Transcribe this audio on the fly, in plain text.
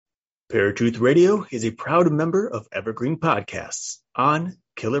Paratruth Radio is a proud member of Evergreen Podcasts on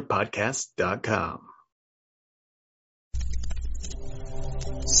KillerPodcast.com.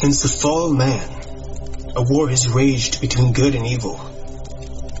 Since the fall of man, a war has raged between good and evil.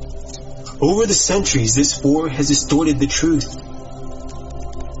 Over the centuries, this war has distorted the truth.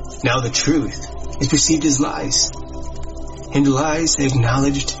 Now the truth is perceived as lies, and lies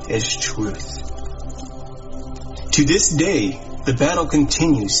acknowledged as truth. To this day, the battle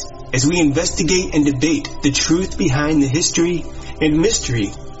continues as we investigate and debate the truth behind the history and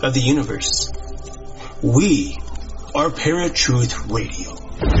mystery of the universe. We are Paratruth Radio.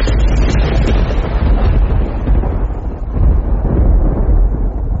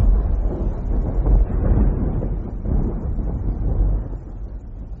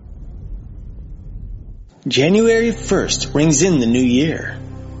 January 1st rings in the new year.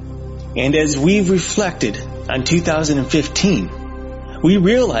 And as we've reflected on 2015, we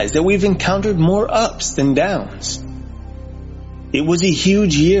realize that we've encountered more ups than downs. It was a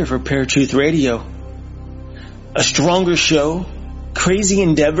huge year for Paratruth Radio. A stronger show, crazy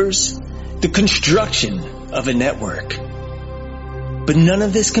endeavors, the construction of a network. But none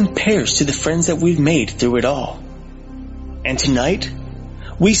of this compares to the friends that we've made through it all. And tonight,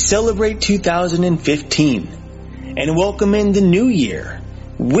 we celebrate 2015 and welcome in the new year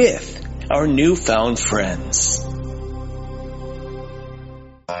with our newfound friends.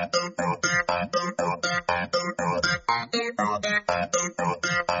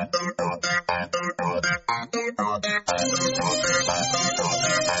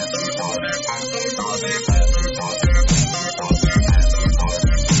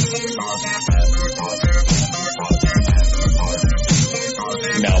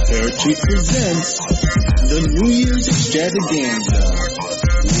 Now Paratruth presents the New Year's Extravaganza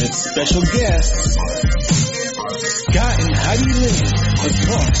with special guests Scott and Heidi Linden of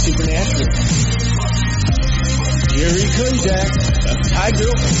Talk Supernatural, Jerry Kozak of Ty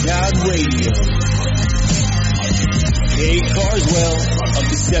Girl from God Radio, Kay Carswell of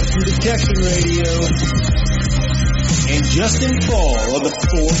Deception Detection Radio, and Justin Fall of the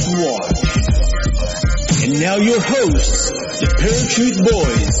Fourth Watch. And now your hosts, the Paratruth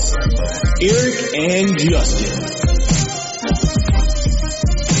Boys, Eric and Justin.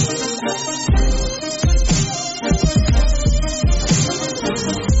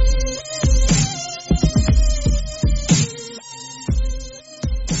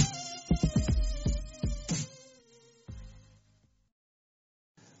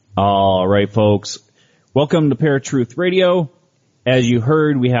 All right, folks. Welcome to Paratruth Radio. As you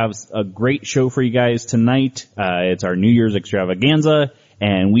heard, we have a great show for you guys tonight. It's our New Year's Extravaganza,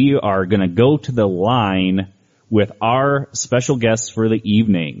 and we are going to go to the line with our special guests for the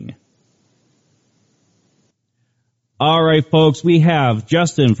evening. All right, folks, we have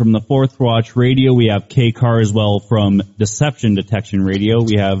Justin from the Fourth Watch Radio. We have Kay Carswell from Deception Detection Radio.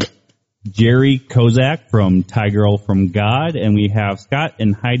 We have Jerry Kozak from Ty Girl from God, and we have Scott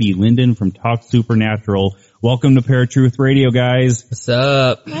and Heidi Linden from Talk Supernatural. Welcome to Paratruth Radio, guys. What's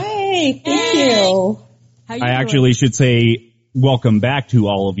up? Hey, thank you. How you actually should say welcome back to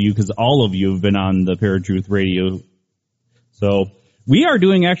all of you, because all of you have been on the Paratruth Radio. So we are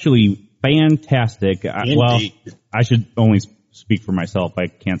doing actually fantastic. Well, I should only speak for myself. I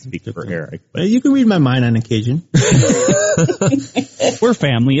can't speak for Eric. But you can read my mind on occasion. We're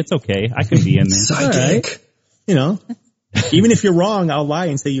family. It's okay. I can be in there. Psychic. Right. You know, even if you're wrong, I'll lie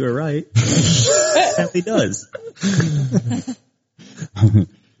and say you were right. Family does.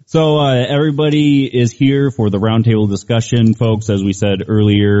 So everybody is here for the roundtable discussion, folks. As we said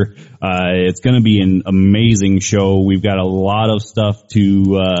earlier, it's going to be an amazing show. We've got a lot of stuff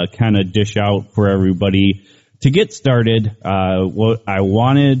to kind of dish out for everybody. To get started, what I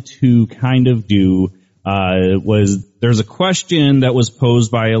wanted to kind of do was there's a question that was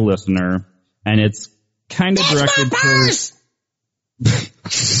posed by a listener, and it's kind of directed towards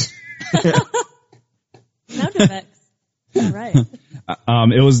sound effects. All right.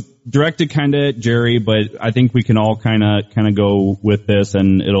 It was directed kind of at Jerry, but I think we can all kind of go with this,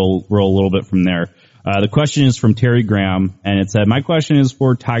 and it'll roll a little bit from there. The question is from Terry Graham, and it said, "My question is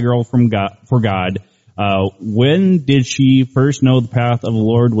for Ty Girl from God. When did she first know the path of the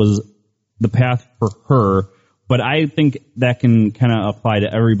Lord was the path for her?" But I think that can kind of apply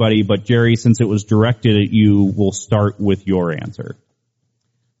to everybody. But Jerry, since it was directed at you, we'll start with your answer.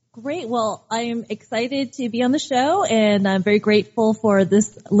 Great. Well, I'm excited to be on the show, and I'm very grateful for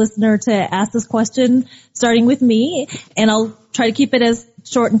this listener to ask this question, starting with me. And I'll try to keep it as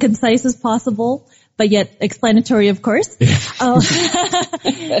short and concise as possible, but yet explanatory, of course. A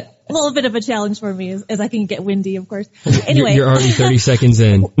little bit of a challenge for me as I can get windy, of course. Anyway. You're already 30 seconds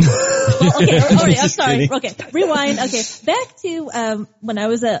in. Okay, all right, I'm Just sorry. kidding. Okay, rewind. Okay, back to when I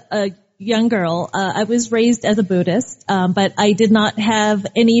was a young girl. I was raised as a Buddhist, but I did not have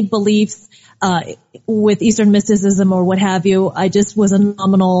any beliefs with Eastern mysticism or what have you. I just was a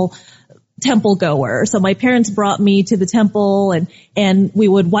nominal temple goer. So my parents brought me to the temple and we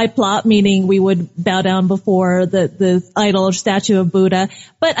would waiplop, meaning we would bow down before the idol or statue of Buddha.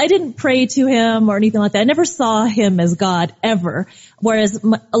 But I didn't pray to him or anything like that. I never saw him as God ever. Whereas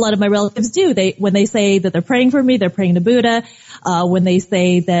a lot of my relatives do. When they say that they're praying for me, they're praying to Buddha. When they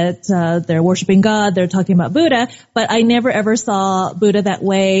say that, they're worshiping God, they're talking about Buddha. But I never ever saw Buddha that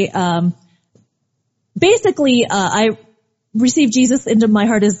way. Basically, I received Jesus into my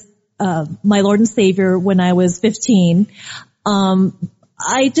heart as my Lord and Savior when I was 15.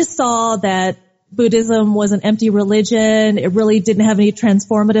 I just saw that Buddhism was an empty religion. It really didn't have any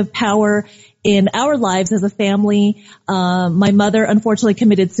transformative power in our lives as a family. My mother unfortunately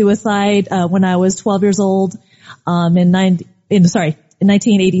committed suicide when I was 12 years old in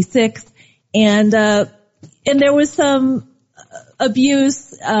 1986, and there was some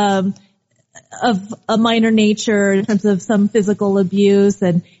abuse of a minor nature in terms of some physical abuse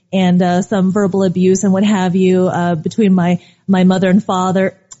and some verbal abuse and what have you between my mother and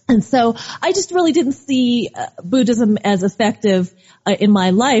father. And so I just really didn't see Buddhism as effective in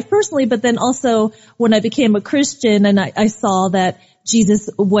my life personally, but then also when I became a Christian and I saw that Jesus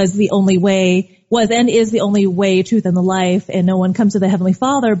was the only way, was and is the only way, truth, and the life, and no one comes to the Heavenly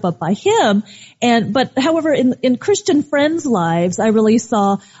Father but by Him. But however, in Christian friends' lives, I really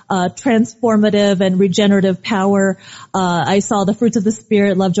saw transformative and regenerative power. I saw the fruits of the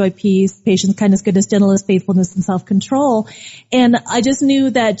Spirit: love, joy, peace, patience, kindness, goodness, gentleness, faithfulness, and self-control. And I just knew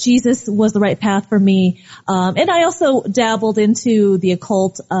that Jesus was the right path for me. And I also dabbled into the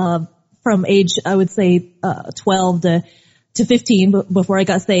occult from age, I would say, 12 to 15 before I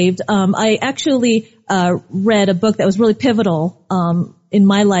got saved. I actually read a book that was really pivotal in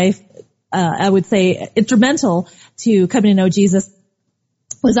my life. I would say instrumental to coming to know Jesus.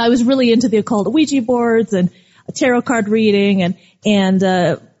 Was I was really into the occult, Ouija boards and tarot card reading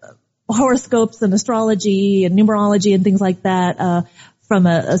and horoscopes and astrology and numerology and things like that. From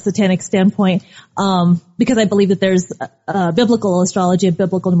a satanic standpoint, because I believe that there's biblical astrology and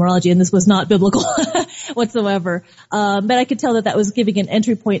biblical numerology, and this was not biblical whatsoever. But I could tell that was giving an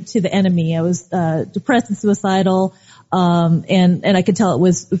entry point to the enemy. I was depressed and suicidal, and I could tell it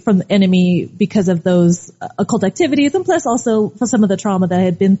was from the enemy because of those occult activities, and plus also for some of the trauma that I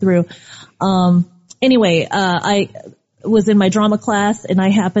had been through. Anyway, I was in my drama class, and I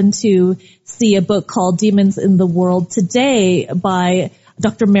happened to see a book called Demons in the World Today by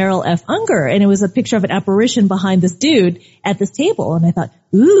Dr. Merrill F. Unger, and it was a picture of an apparition behind this dude at this table. And I thought,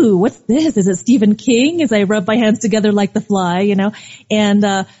 ooh, what's this? Is it Stephen King? As I rubbed my hands together like the fly, you know? And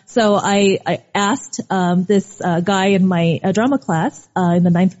so I asked this guy in my drama class in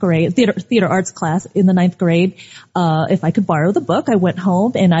the 9th grade, theater arts class in the 9th grade, if I could borrow the book. I went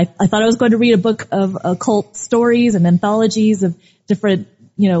home, and I thought I was going to read a book of occult stories and anthologies of different,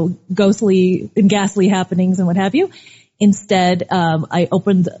 ghostly and ghastly happenings and what have you. Instead, I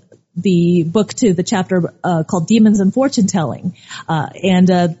opened the book to the chapter called Demons and Fortune Telling.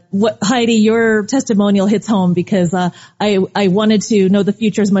 Heidi, your testimonial hits home because I wanted to know the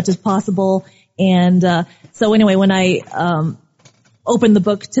future as much as possible. And so anyway, when I opened the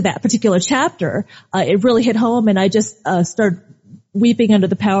book to that particular chapter, it really hit home, and I just started weeping under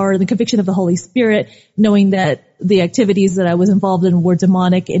the power and the conviction of the Holy Spirit, knowing that the activities that I was involved in were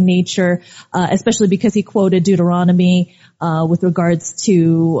demonic in nature, especially because he quoted Deuteronomy with regards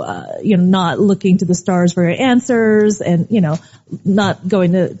to not looking to the stars for answers, and not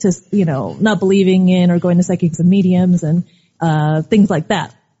going to not believing in or going to psychics and mediums and things like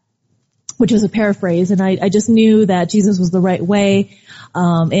that, which was a paraphrase. And I just knew that Jesus was the right way.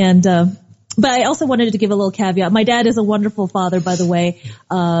 But I also wanted to give a little caveat. My dad is a wonderful father, by the way.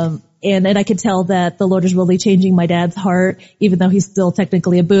 And I could tell that the Lord is really changing my dad's heart, even though he's still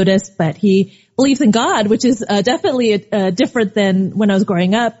technically a Buddhist, but he believes in God, which is definitely different than when I was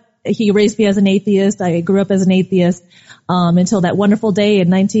growing up. He raised me as an atheist. I grew up as an atheist until that wonderful day in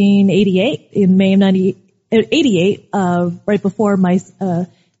 1988, in May of 1988, right before my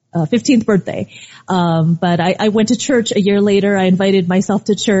 15th birthday. But I went to church a year later. I invited myself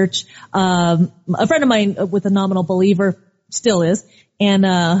to church. A friend of mine with a nominal believer still is.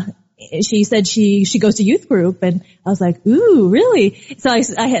 And, she said she goes to youth group, and I was like, ooh, really? So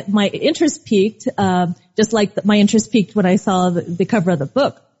I had my interest peaked, just like my interest peaked when I saw the cover of the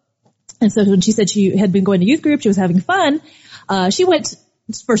book. And so when she said she had been going to youth group, she was having fun. She went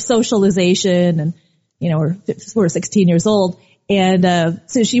for socialization, and, we're 16 years old. And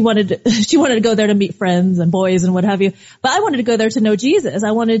so she wanted to go there to meet friends and boys and what have you. But I wanted to go there to know Jesus.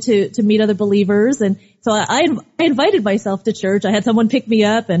 I wanted to meet other believers, and so I invited myself to church. I had someone pick me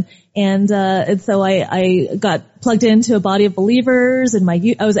up, and so I got plugged into a body of believers, and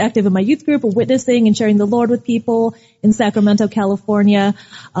I was active in my youth group of witnessing and sharing the Lord with people in Sacramento, California,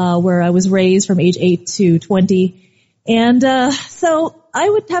 where I was raised from age 8 to 20. And so I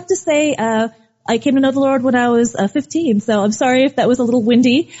would have to say I came to know the Lord when I was 15, so I'm sorry if that was a little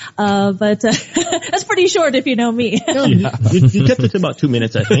windy, but that's pretty short if you know me. No, you kept it to about 2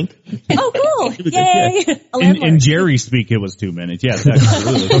 minutes, I think. Oh, cool. Yay. In Jerry speak, it was 2 minutes. Yes,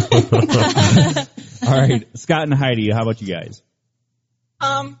 absolutely. All right, Scott and Heidi, how about you guys?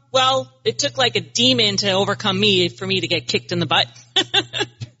 Well, it took like a demon to overcome me for me to get kicked in the butt.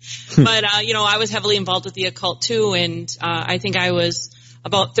 But, I was heavily involved with the occult too, and I think I was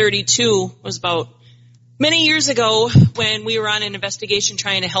about 32, was about many years ago when we were on an investigation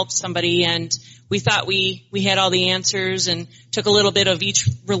trying to help somebody, and we thought we had all the answers and took a little bit of each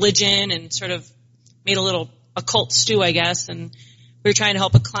religion and sort of made a little occult stew, I guess, and we were trying to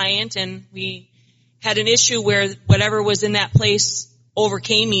help a client, and we had an issue where whatever was in that place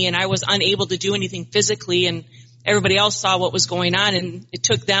overcame me, and I was unable to do anything physically, and everybody else saw what was going on, and it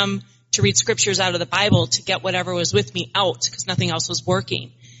took them to read scriptures out of the Bible to get whatever was with me out, because nothing else was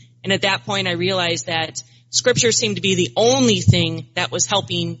working. And at that point I realized that scripture seemed to be the only thing that was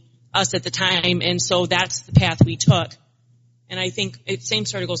helping us at the time, and so that's the path we took. And I think it same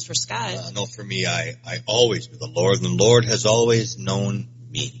sort of goes for Scott. No, for me, I always knew the Lord, and the Lord has always known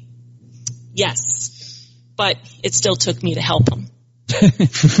me. Yes, but it still took me to help him. I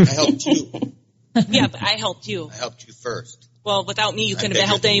helped you. Yeah, but I helped you. I helped you first. Well, without me, you couldn't have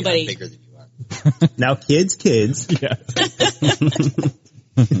helped anybody. I'm bigger than you are. Now, kids. Yeah.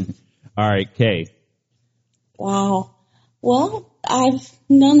 All right, Kay. Wow. Well, I've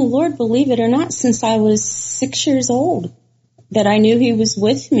known the Lord, believe it or not, since I was 6 years old, that I knew He was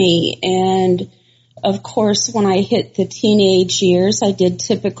with me. And, of course, when I hit the teenage years, I did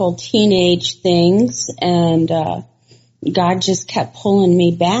typical teenage things, and God just kept pulling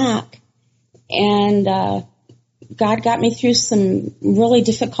me back. And God got me through some really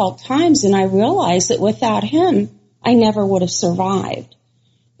difficult times, and I realized that without Him, I never would have survived.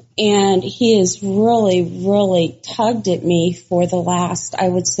 And He has really, really tugged at me for the last, I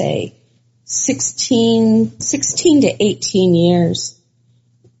would say, 16 to 18 years.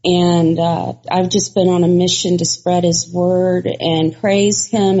 And I've just been on a mission to spread His word and praise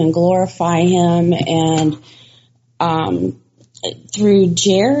Him and glorify Him. And through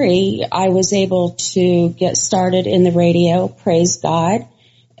Jerry, I was able to get started in the radio, praise God.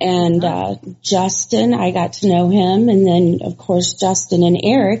 And Justin, I got to know him, and then, of course, Justin and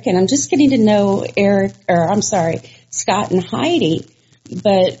Eric, and I'm just getting to know Scott and Heidi.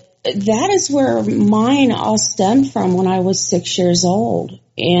 But that is where mine all stemmed from when I was 6 years old.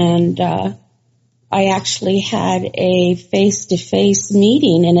 And I actually had a face-to-face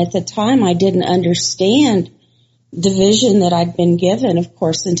meeting, and at the time I didn't understand the vision that I'd been given, of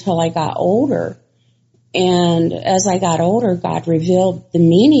course, until I got older. And as I got older, God revealed the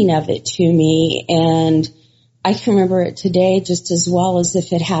meaning of it to me, and I can remember it today just as well as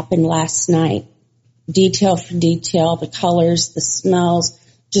if it happened last night. Detail for detail, the colors, the smells,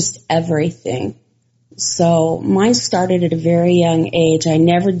 just everything. So mine started at a very young age. I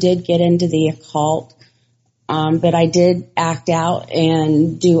never did get into the occult, but I did act out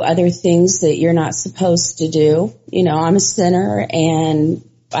and do other things that you're not supposed to do. You know, I'm a sinner, and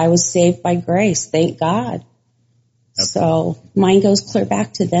I was saved by grace, thank God. Yep. So mine goes clear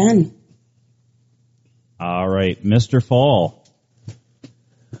back to then. All right, Mr. Fall.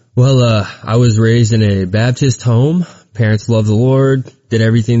 Well, I was raised in a Baptist home. Parents loved the Lord, did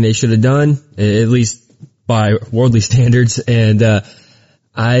everything they should have done, at least by worldly standards. And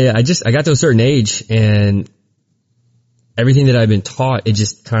I got to a certain age, and everything that I've been taught, it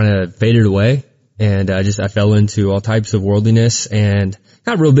just kind of faded away. And I fell into all types of worldliness and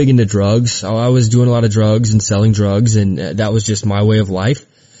got real big into drugs. I was doing a lot of drugs and selling drugs, and that was just my way of life.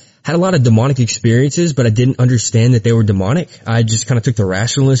 Had a lot of demonic experiences, but I didn't understand that they were demonic. I just kind of took the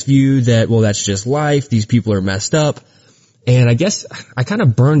rationalist view that, well, that's just life. These people are messed up. And I guess I kind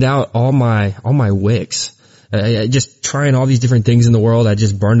of burned out all my wicks. Just trying all these different things in the world. I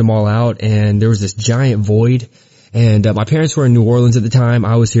just burned them all out, and there was this giant void. And my parents were in New Orleans at the time.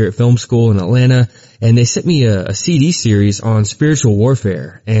 I was here at film school in Atlanta, and they sent me a CD series on spiritual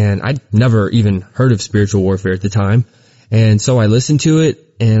warfare. And I'd never even heard of spiritual warfare at the time. And so I listened to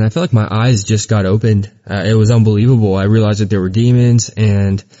it, and I felt like my eyes just got opened. It was unbelievable. I realized that there were demons,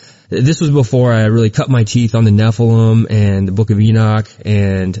 and this was before I really cut my teeth on the Nephilim and the Book of Enoch,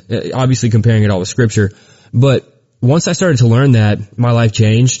 and obviously comparing it all with Scripture. But once I started to learn that, my life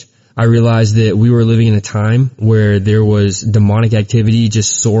changed. I realized that we were living in a time where there was demonic activity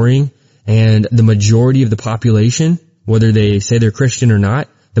just soaring, and the majority of the population, whether they say they're Christian or not,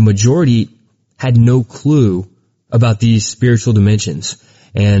 the majority had no clue about these spiritual dimensions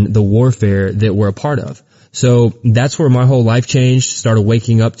and the warfare that we're a part of. So that's where my whole life changed, started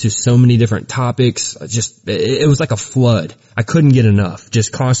waking up to so many different topics. It was like a flood. I couldn't get enough,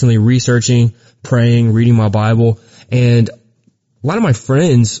 just constantly researching, praying, reading my Bible. And a lot of my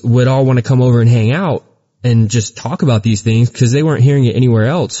friends would all want to come over and hang out and just talk about these things because they weren't hearing it anywhere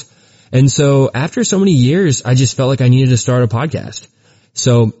else. And so after so many years, I just felt like I needed to start a podcast.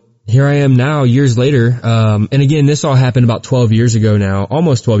 So here I am now, years later. And again, this all happened about 12 years ago now,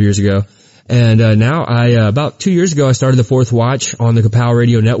 almost 12 years ago. And now about 2 years ago, I started the Fourth Watch on the Kapow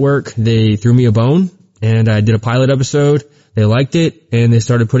Radio Network. They threw me a bone, and I did a pilot episode. They liked it, and they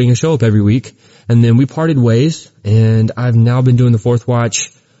started putting a show up every week. And then we parted ways, and I've now been doing the Fourth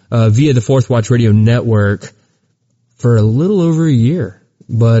Watch via the Fourth Watch Radio Network for a little over a year.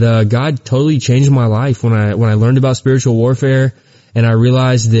 But God totally changed my life when I learned about spiritual warfare, and I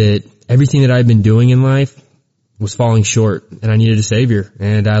realized that everything that I've been doing in life was falling short, and I needed a Savior.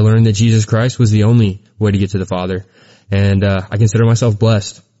 And I learned that Jesus Christ was the only way to get to the Father. And I consider myself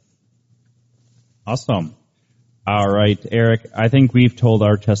blessed. Awesome. All right, Eric, I think we've told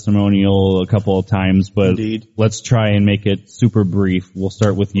our testimonial a couple of times, but Indeed. Let's try and make it super brief. We'll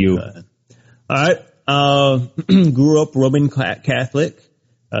start with you. Okay. All right. Grew up Roman Catholic.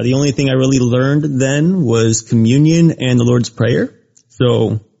 The only thing I really learned then was communion and the Lord's Prayer.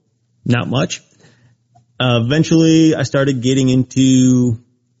 So not much. Eventually I started getting into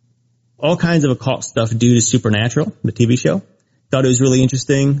all kinds of occult stuff due to Supernatural, the TV show. Thought it was really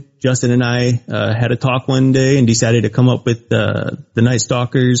interesting. Justin and I had a talk one day and decided to come up with the Night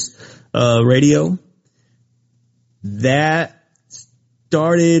Stalkers radio. That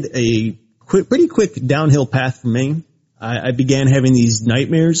started a pretty quick downhill path for me. I began having these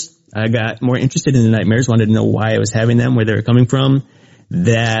nightmares. I got more interested in the nightmares, wanted to know why I was having them, where they were coming from.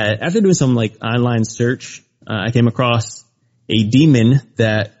 That after doing some online search, I came across a demon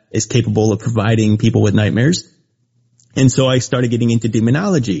that is capable of providing people with nightmares. And so I started getting into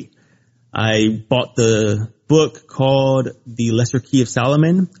demonology. I bought the book called The Lesser Key of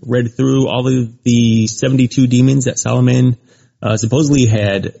Solomon, read through all of the 72 demons that Solomon supposedly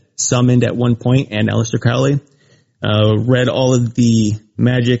had summoned at one point, and Aleister Crowley. Read all of the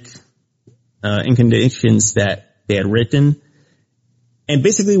magic incantations that they had written. And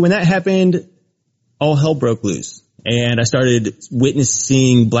basically when that happened, all hell broke loose. And I started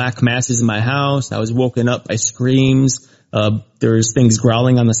witnessing black masses in my house. I was woken up by screams. There was things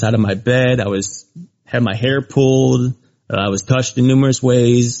growling on the side of my bed. Had my hair pulled. I was touched in numerous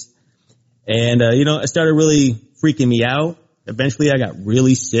ways. And, it started really freaking me out. Eventually I got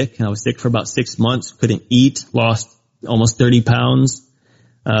really sick, and I was sick for about 6 months. Couldn't eat, lost almost 30 pounds.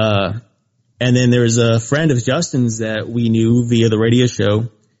 And then there was a friend of Justin's that we knew via the radio show.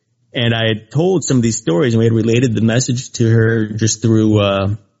 And I had told some of these stories, and we had related the message to her just through,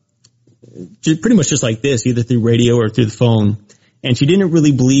 pretty much just like this, either through radio or through the phone. And she didn't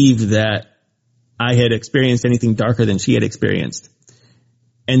really believe that I had experienced anything darker than she had experienced.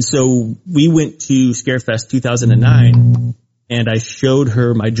 And so we went to Scarefest 2009, and I showed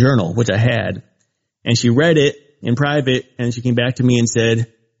her my journal, which I had, and she read it in private, and she came back to me and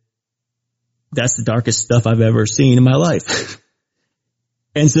said, "That's the darkest stuff I've ever seen in my life."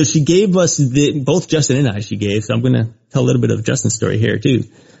 And so she gave us both Justin and I, so I'm going to tell a little bit of Justin's story here too.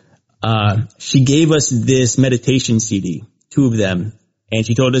 She gave us this meditation CD, 2 of them, and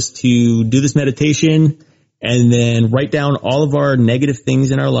she told us to do this meditation and then write down all of our negative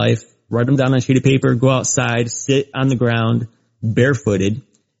things in our life, write them down on a sheet of paper, go outside, sit on the ground, barefooted,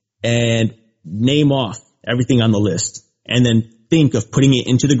 and name off everything on the list, and then think of putting it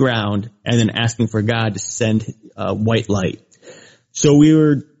into the ground and then asking for God to send white light. So we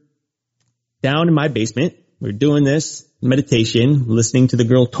were down in my basement. We were doing this meditation, listening to the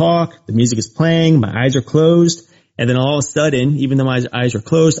girl talk. The music is playing. My eyes are closed. And then all of a sudden, even though my eyes are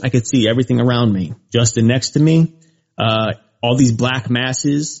closed, I could see everything around me. Justin next to me, all these black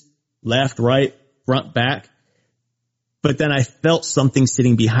masses, left, right, front, back. But then I felt something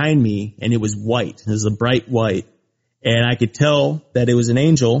sitting behind me, and it was white. It was a bright white. And I could tell that it was an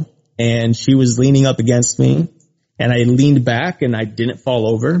angel, and she was leaning up against me. And I leaned back, and I didn't fall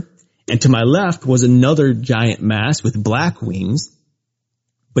over. And to my left was another giant mass with black wings,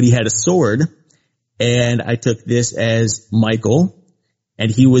 but he had a sword. And I took this as Michael. and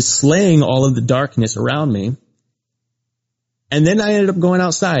he was slaying all of the darkness around me. And then I ended up going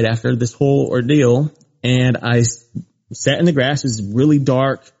outside after this whole ordeal, and I sat in the grass. It was a really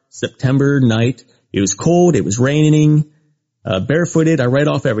dark September night. It was cold. It was raining. Barefooted. I read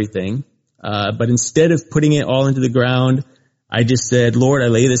off everything. But instead of putting it all into the ground, I just said, Lord, I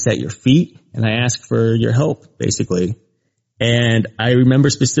lay this at your feet and I ask for your help, basically. And I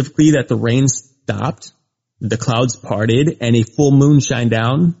remember specifically that the rain stopped, the clouds parted, and a full moon shined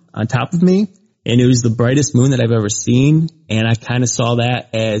down on top of me. And it was the brightest moon that I've ever seen. And I kind of saw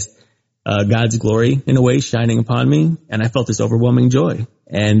that as God's glory in a way shining upon me. And I felt this overwhelming joy.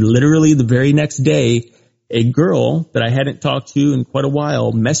 And literally the very next day, a girl that I hadn't talked to in quite a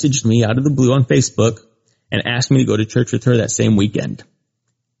while messaged me out of the blue on Facebook and asked me to go to church with her that same weekend.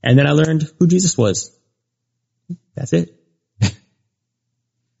 And then I learned who Jesus was. That's it.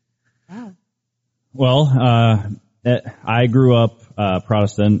 Wow. Well, I grew up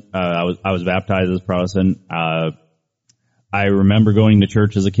Protestant. I was baptized as Protestant. I remember going to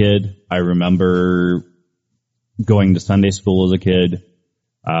church as a kid. I remember going to Sunday school as a kid.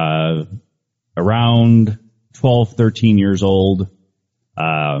 Around 12, 13 years old,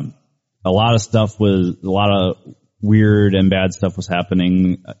 a lot of weird and bad stuff was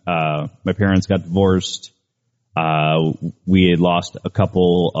happening. My parents got divorced. We had lost a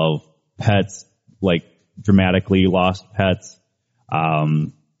couple of pets, like dramatically lost pets.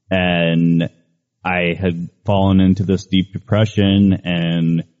 And I had fallen into this deep depression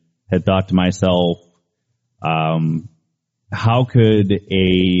and had thought to myself, how could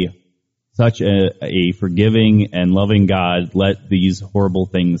such a forgiving and loving God let these horrible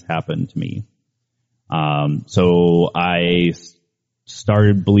things happen to me? So I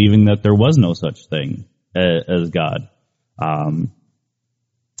started believing that there was no such thing as God.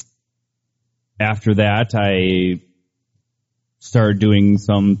 After that, I started doing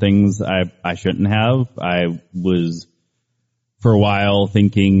some things I shouldn't have. I was for a while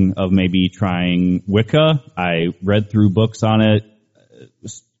thinking of maybe trying Wicca. I read through books on it,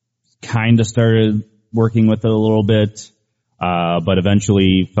 kind of started working with it a little bit, but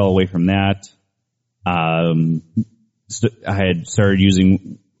eventually fell away from that. I had started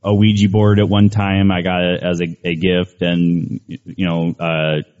using a Ouija board at one time. I got it as a gift, and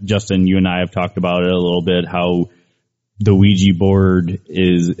Justin, you and I have talked about it a little bit, how the Ouija board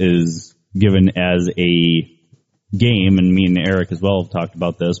is given as a game, and me and Eric as well have talked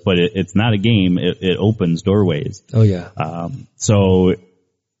about this, but it's not a game. It opens doorways. Oh yeah. So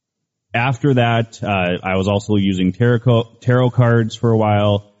after that, I was also using tarot cards for a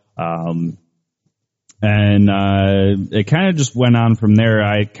while. And it kind of just went on from there.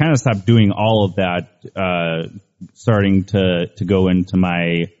 I kind of stopped doing all of that, starting to go into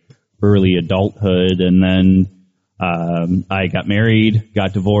my early adulthood. And then, I got married,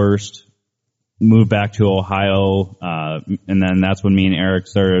 got divorced, moved back to Ohio. And then that's when me and Eric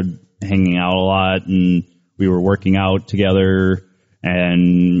started hanging out a lot, and we were working out together.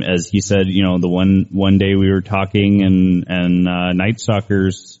 And as he said, the one day we were talking and Night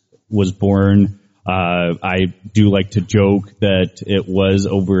Stalkers was born. I do like to joke that it was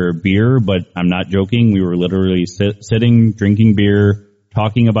over a beer, but I'm not joking. We were literally sitting, drinking beer,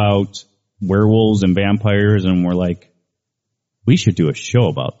 talking about werewolves and vampires, and we're like, we should do a show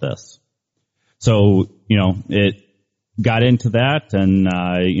about this. So, it got into that, and,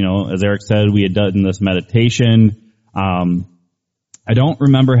 as Eric said, we had done this meditation. I don't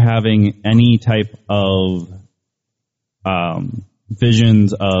remember having any type of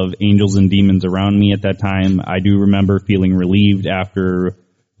visions of angels and demons around me at that time. I do remember feeling relieved after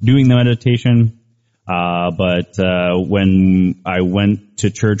doing the meditation. But when I went to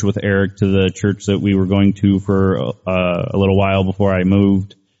church with Eric, to the church that we were going to for a little while before I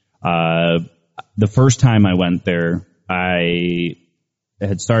moved, the first time I went there, I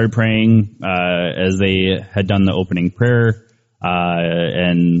had started praying as they had done the opening prayer,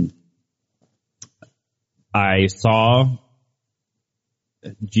 and I saw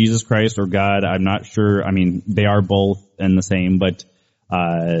Jesus Christ or God. I'm not sure. I mean, they are both in the same, but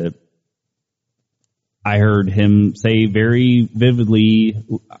I heard him say very vividly,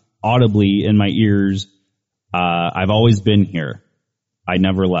 audibly in my ears, I've always been here. I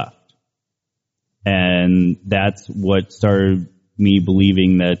never left. And that's what started me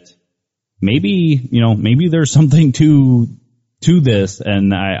believing that maybe there's something to this,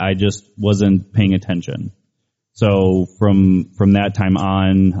 and I just wasn't paying attention. So from that time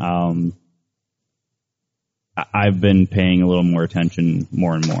on, I've been paying a little more attention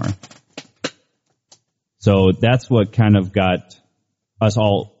more and more. So that's what kind of got us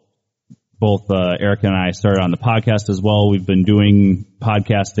all both Erica and I started on the podcast as well. We've been doing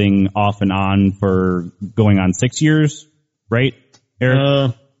podcasting off and on for going on 6 years, right,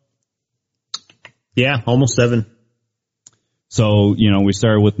 Eric? Yeah, almost 7. So, we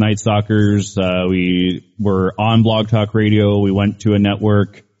started with Night Stalkers. We were on Blog Talk Radio. We went to a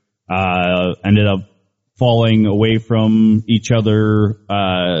network, ended up falling away from each other.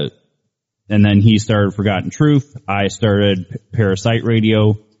 And then he started Forgotten Truth. I started Parasite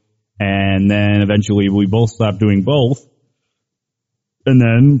Radio. And then eventually we both stopped doing both. And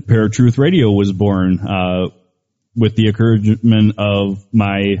then Paratruth Radio was born, with the encouragement of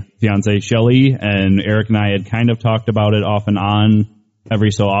my fiance Shelly, and Eric and I had kind of talked about it off and on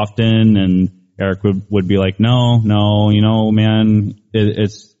every so often, and Eric would be like, no, man,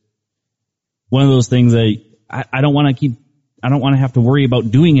 it's one of those things that I don't want to have to worry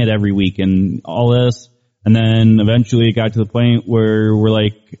about doing it every week and all this. And then eventually it got to the point where we're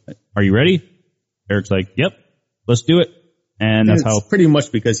like, are you ready? Eric's like, yep, let's do it. And that's how pretty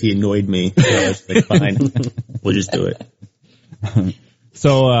much because he annoyed me. So I was like, fine, we'll just do it.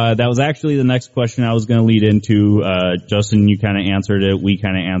 So, that was actually the next question I was going to lead into. Justin, you kind of answered it. We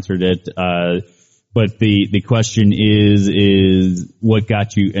kind of answered it. But the question is what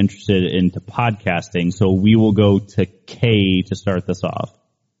got you interested into podcasting? So we will go to Kay to start this off.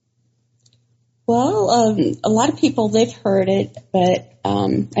 Well, a lot of people, they've heard it, but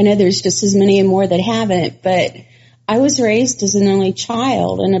I know there's just as many and more that haven't. But I was raised as an only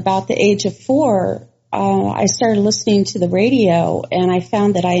child, and about the age of 4, I started listening to the radio, and I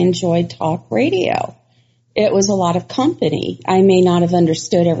found that I enjoyed talk radio. It was a lot of company. I may not have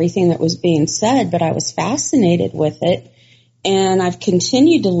understood everything that was being said, but I was fascinated with it. And I've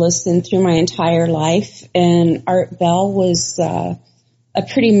continued to listen through my entire life, and Art Bell was a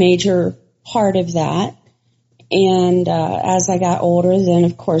pretty major part of that. And as I got older, then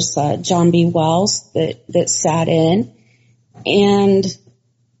of course John B. Wells that sat in, and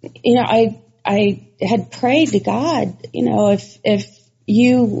I had prayed to God, if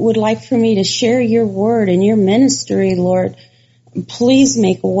you would like for me to share your word and your ministry, Lord, please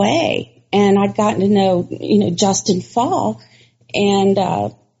make a way. And I'd gotten to know Justin Fall, and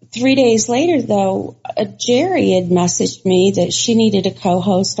 3 days later, though, Jerry had messaged me that she needed a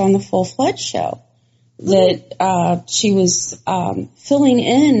co-host on the Full Fledged Show. That she was filling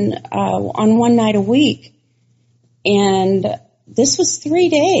in on one night a week. And this was 3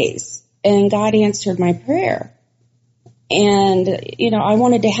 days, and God answered my prayer. And, I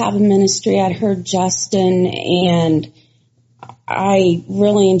wanted to have a ministry. I'd heard Justin, and I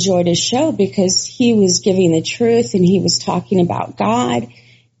really enjoyed his show because he was giving the truth, and he was talking about God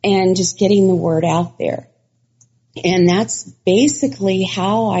and just getting the word out there. And that's basically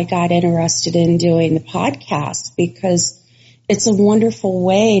how I got interested in doing the podcast, because it's a wonderful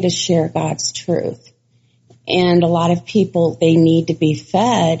way to share God's truth. And a lot of people, they need to be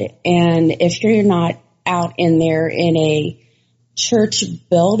fed. And if you're not out in there in a church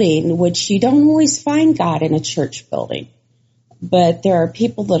building, which you don't always find God in a church building, but there are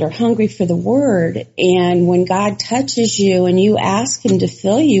people that are hungry for the word. And when God touches you and you ask him to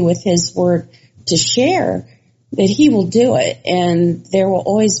fill you with his word to share, that he will do it, and there will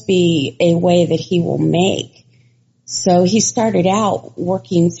always be a way that he will make. So he started out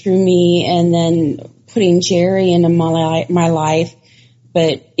working through me and then putting Jerry into my life.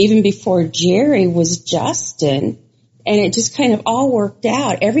 But even before Jerry was Justin, and it just kind of all worked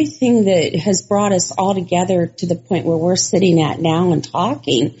out. Everything that has brought us all together to the point where we're sitting at now and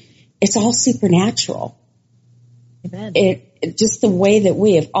talking, it's all supernatural. Amen. It just the way that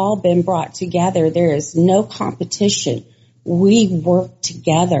we have all been brought together, there is no competition. We work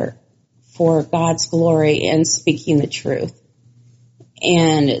together for God's glory and speaking the truth.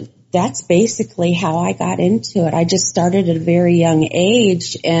 And that's basically how I got into it. I just started at a very young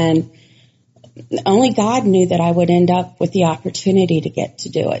age, and only God knew that I would end up with the opportunity to get to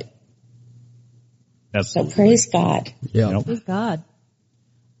do it. Absolutely. So praise God. Yeah. Praise God.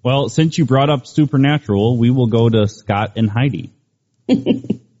 Well, since you brought up Supernatural, we will go to Scott and Heidi. Well,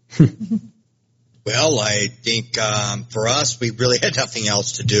 I think for us, we really had nothing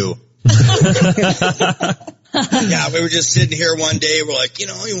else to do. Yeah, we were just sitting here one day. We're like, you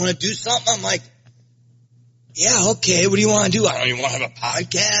want to do something? I'm like, yeah, okay. What do you want to do? I don't even want to have a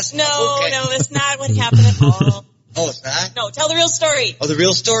podcast. No, Okay. no, that's not what happened at all. Oh, it's not? No, tell the real story. Oh, the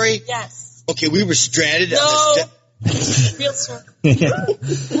real story? Yes. Okay, we were stranded No. on this. Real story.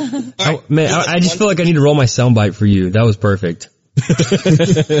 All right. Man, I just feel like I need to roll my soundbite for you. That was perfect.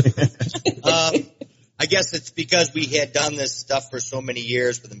 I guess it's because we had done this stuff for so many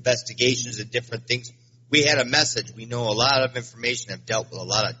years with investigations and different things. We had a message. We know a lot of information, have dealt with a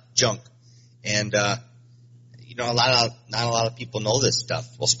lot of junk. And, not a lot of people know this stuff.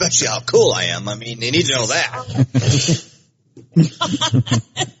 Well, especially how cool I am. I mean, they need to know that.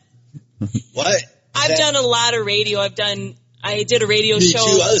 What? I've done a lot of radio. I did a radio show.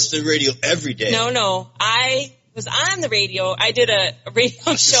 I listen to radio every day. No. I was on the radio. I did a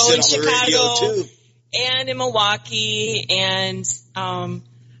radio show in Chicago and in Milwaukee. And,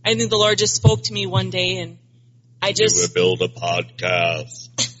 I think the Lord just spoke to me one day, and we would build a podcast.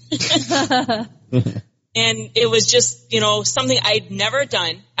 And it was just, something I'd never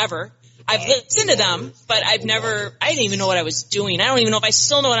done, ever. I've listened to them, but I didn't even know what I was doing. I don't even know if I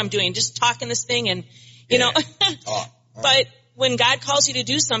still know what I'm doing. Just talking this thing and, but when God calls you to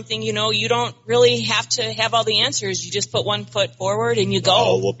do something, you don't really have to have all the answers. You just put one foot forward and you go.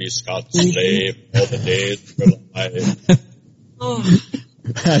 Oh, we'll be Scott's slave all the days for life. Oh.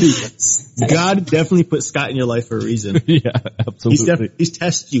 God definitely put Scott in your life for a reason. Yeah, absolutely. He's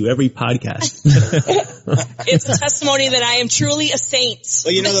tested you every podcast. It's a testimony that I am truly a saint.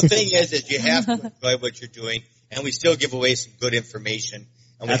 Well, the thing is you have to enjoy what you're doing, and we still give away some good information,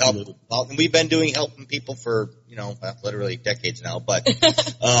 and we help out. And we've been helping people for, literally decades now, but,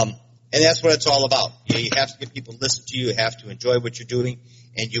 and that's what it's all about. You have to get people to listen to you. You have to enjoy what you're doing,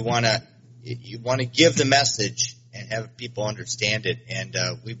 and you want to give the message and have people understand it. And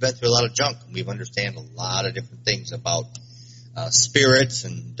we've been through a lot of junk, and we've understand a lot of different things about spirits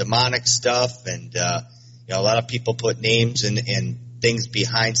and demonic stuff. And a lot of people put names and things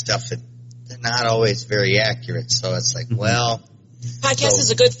behind stuff that they're not always very accurate. So it's like, podcast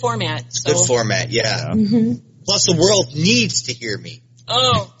is a good format. Good format, yeah. Mm-hmm. Plus, the world needs to hear me.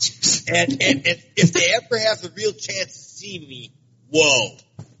 Oh, and if they ever have the real chance to see me, whoa,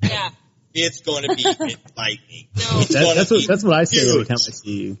 yeah. It's going to be enlightening. No. That's what I say every time I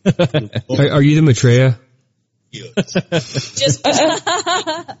see you. Are you the Maitreya? Just.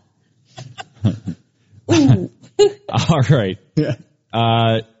 All right.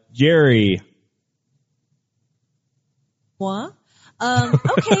 Jerry. What?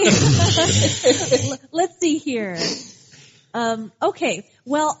 Okay. Let's see here. Okay.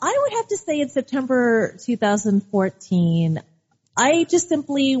 Well, I would have to say in September 2014, I just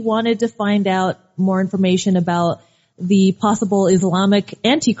simply wanted to find out more information about the possible Islamic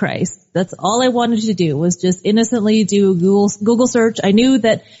Antichrist. That's all I wanted to do, was just innocently do a Google search. I knew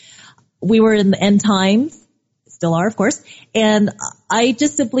that we were in the end times, still are, of course, and I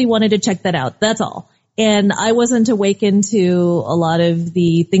just simply wanted to check that out. That's all. And I wasn't awakened to a lot of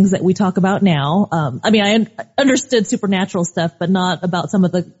the things that we talk about now. I understood supernatural stuff, but not about some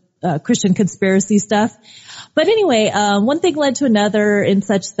of the Christian conspiracy stuff. But anyway, one thing led to another in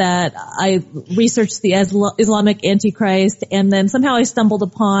such that I researched the Islamic Antichrist, and then somehow I stumbled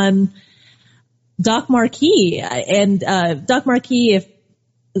upon Doc Marquis. And Doc Marquis, if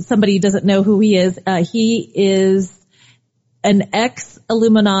somebody doesn't know who he is an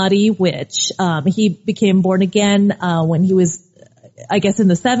ex-Illuminati witch. He became born again when he was, I guess, in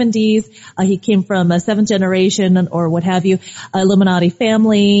the 70s. He came from a seventh generation or what have you, Illuminati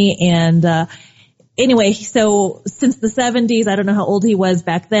family. And anyway, so since the 70s, I don't know how old he was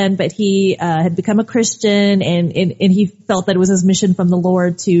back then, but he had become a Christian, and he felt that it was his mission from the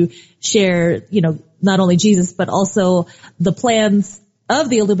Lord to share, not only Jesus, but also the plans of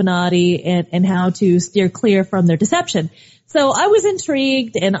the Illuminati and how to steer clear from their deception. So I was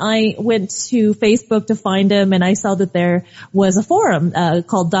intrigued, and I went to Facebook to find him, and I saw that there was a forum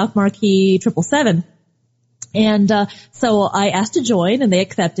called Doc Marquis 777. And so I asked to join, and they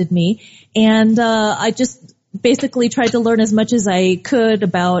accepted me. And I just basically tried to learn as much as I could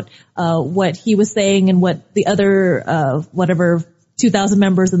about what he was saying and what the other whatever 2,000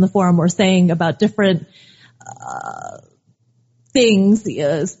 members in the forum were saying about different things,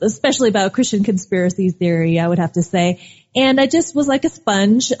 especially about Christian conspiracy theory, I would have to say. And I just was like a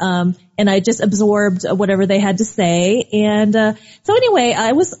sponge, and I just absorbed whatever they had to say. And so anyway,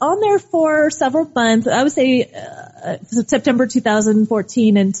 I was on there for several months. I would say September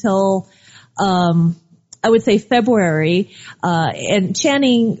 2014 until I would say February. And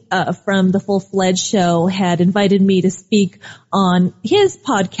Channing from the Full Fledged Show had invited me to speak on his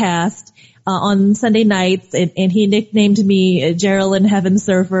podcast on Sunday nights, and he nicknamed me Geraldine Heaven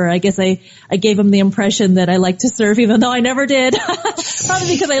Surfer. I guess I gave him the impression that I like to surf, even though I never did.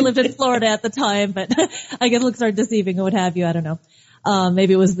 Probably because I lived in Florida at the time, but I guess looks are deceiving or what have you. I don't know.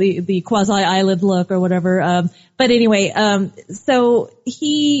 Maybe it was the quasi-island look or whatever. But anyway, so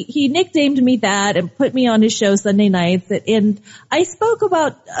he nicknamed me that and put me on his show Sunday nights. And I spoke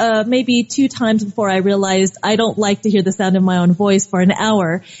about, maybe 2 times before I realized I don't like to hear the sound of my own voice for an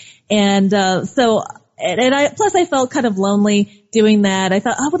hour. And, so plus I felt kind of lonely doing that. I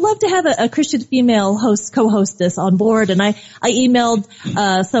thought I would love to have a Christian female co-hostess on board. And I emailed,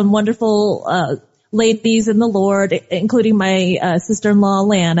 some wonderful, ladies in the Lord, including my, sister-in-law,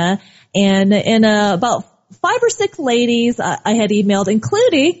 Lana, and about 5 or 6 ladies I had emailed,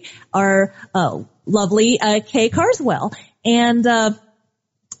 including our, lovely, Kay Carswell. And,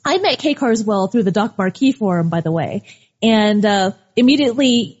 I met Kay Carswell through the Doc Marquis Forum, by the way. And,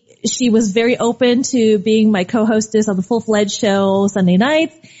 immediately, she was very open to being my co-hostess on the Full-Fledged show Sunday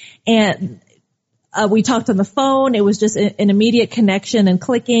nights. And we talked on the phone. It was just an immediate connection and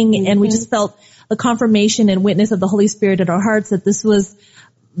clicking. Mm-hmm. And we just felt the confirmation and witness of the Holy Spirit in our hearts that this was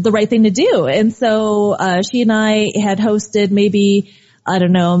the right thing to do. And so she and I had hosted maybe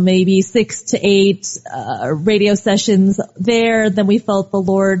 6 to 8 radio sessions there. Then we felt the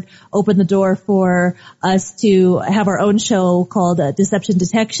Lord open the door for us to have our own show called Deception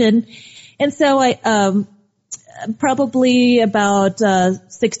Detection. And so I probably about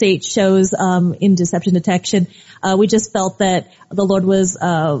 6 to 8 shows in Deception Detection. We just felt that the Lord was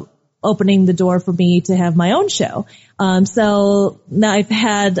opening the door for me to have my own show. So now I've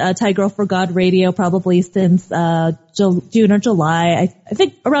had Thai Girl for God Radio probably since June or July. I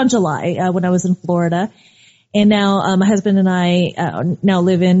think around July when I was in Florida. And now my husband and I now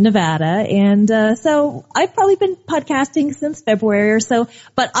live in Nevada. And so I've probably been podcasting since February or so.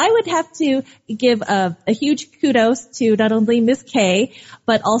 But I would have to give a huge kudos to not only Miss Kay,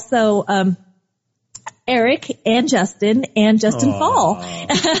 but also Eric and Justin Fall.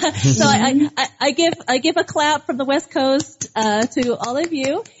 So I give a clap from the West Coast to all of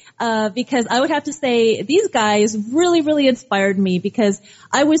you. Because I would have to say these guys really, really inspired me, because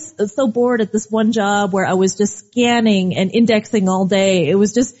I was so bored at this one job where I was just scanning and indexing all day. It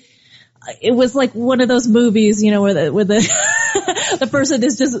was like one of those movies, where the the person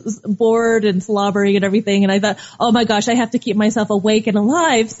is just bored and slobbering and everything. And I thought, oh my gosh, I have to keep myself awake and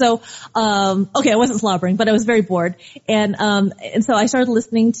alive. So, okay, I wasn't slobbering, but I was very bored. And so I started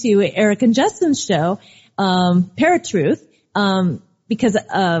listening to Eric and Justin's show, Paratruth, because,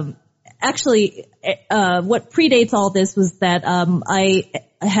 actually, what predates all this was that, I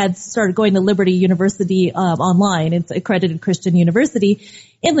had started going to Liberty University, online. It's accredited Christian university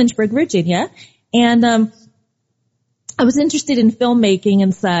in Lynchburg, Virginia. And, I was interested in filmmaking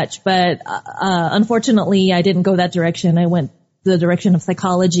and such, but, unfortunately I didn't go that direction. I went the direction of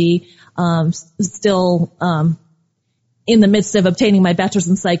psychology, still, in the midst of obtaining my bachelor's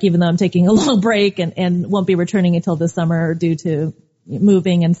in psych, even though I'm taking a long break and won't be returning until this summer due to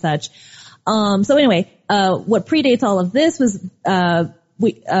moving and such. So anyway, what predates all of this was,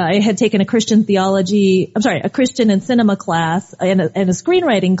 I had taken a Christian and cinema class and a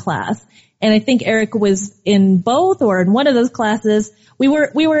screenwriting class. And I think Eric was in both or in one of those classes. We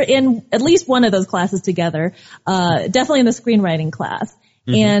were in at least one of those classes together, definitely in the screenwriting class.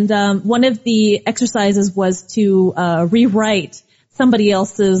 Mm-hmm. And, one of the exercises was to, rewrite somebody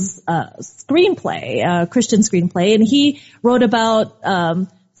else's, screenplay, Christian screenplay. And he wrote about,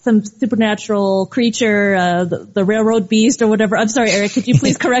 some supernatural creature, the railroad beast or whatever. I'm sorry, Eric, could you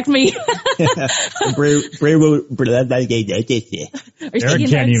please correct me? Eric can't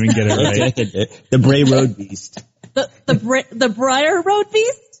even get it right. The Bray Road Beast. The Briar Road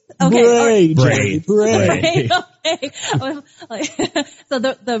Beast? Okay. Bray. Okay. So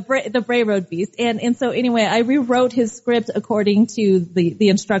the Bray Road Beast. And so anyway, I rewrote his script according to the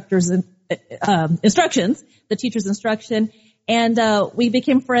instructor's, instructions, the teacher's instruction. And, we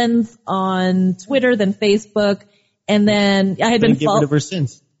became friends on Twitter, then Facebook, and then I had been get rid of her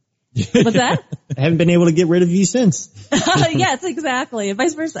since. What's that? I haven't been able to get rid of you since. Yes, exactly. And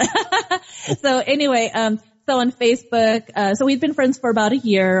vice versa. So anyway, so on Facebook, so we've been friends for about a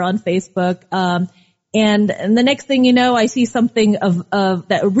year on Facebook. And the next thing you know, I see something of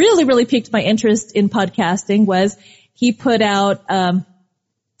that really, really piqued my interest in podcasting was he put out,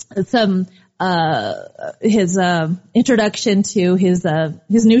 some, his introduction to his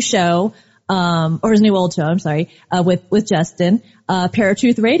new show, or his new old show, I'm sorry, with Justin,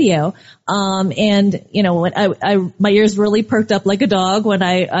 Paratruth Radio. And, when my ears really perked up like a dog when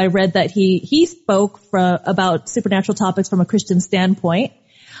I read that he spoke about supernatural topics from a Christian standpoint.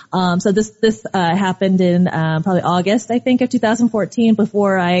 So this happened in, probably August, I think, of 2014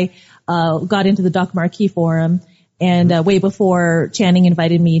 before I, got into the Doc Marquis Forum. And, way before Channing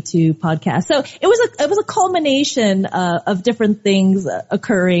invited me to podcast. So it was a culmination, of different things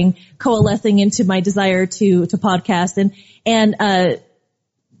occurring, coalescing into my desire to podcast. And,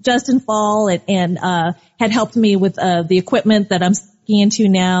 Justin Fall and had helped me with, the equipment that I'm skiing into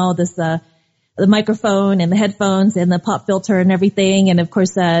now, this the microphone and the headphones and the pop filter and everything. And of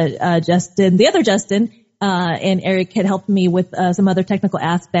course, Justin, the other Justin, and Eric had helped me with some other technical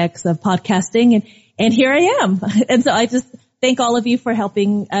aspects of podcasting, and here I am. And so I just thank all of you for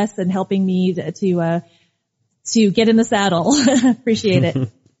helping us and helping me to get in the saddle. Appreciate it.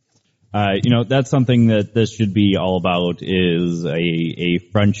 That's something that this should be all about, is a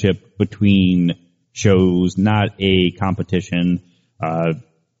friendship between shows, not a competition.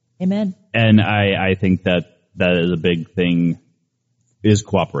 Amen. And I think that is a big thing, is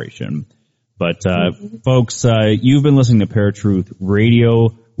cooperation. But, folks, you've been listening to Paratruth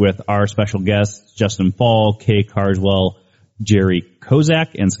Radio with our special guests, Justin Fall, Kay Carswell, Jerry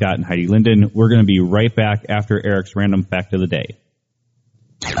Kozak, and Scott and Heidi Linden. We're going to be right back after Eric's random fact of the day.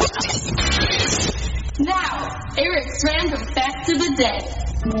 Now, Eric's random fact of the day.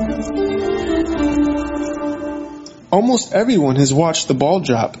 Almost everyone has watched the ball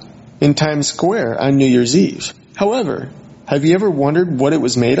drop in Times Square on New Year's Eve. However, have you ever wondered what it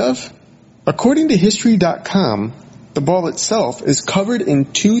was made of? According to History.com, the ball itself is covered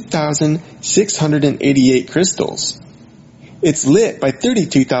in 2,688 crystals. It's lit by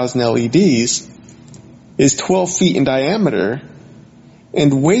 32,000 LEDs, is 12 feet in diameter,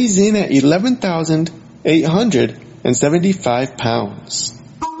 and weighs in at 11,875 pounds.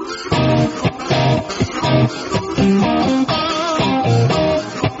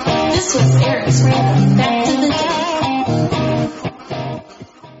 This was Eric's random fact of the day.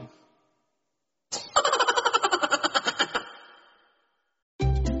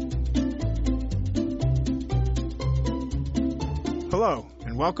 Hello,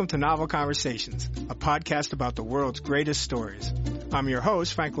 and welcome to Novel Conversations, a podcast about the world's greatest stories. I'm your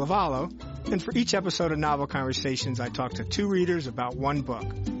host, Frank Lavallo, and for each episode of Novel Conversations, I talk to two readers about one book.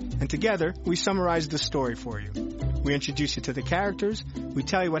 And together, we summarize the story for you. We introduce you to the characters, we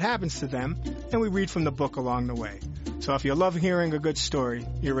tell you what happens to them, and we read from the book along the way. So if you love hearing a good story,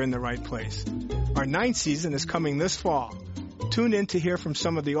 you're in the right place. Our 9th season is coming this fall. Tune in to hear from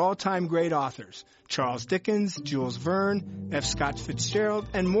some of the all-time great authors, Charles Dickens, Jules Verne, F. Scott Fitzgerald,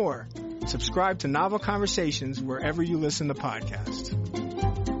 and more. Subscribe to Novel Conversations wherever you listen to podcasts.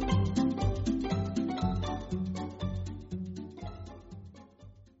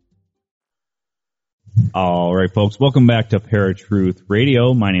 All right, folks, welcome back to Paratruth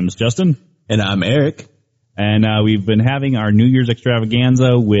Radio. My name is Justin. And I'm Eric. And we've been having our New Year's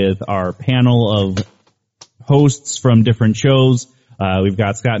extravaganza with our panel of hosts from different shows. We've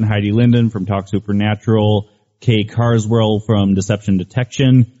got Scott and Heidi Linden from Talk Supernatural, Kay Carswell from Deception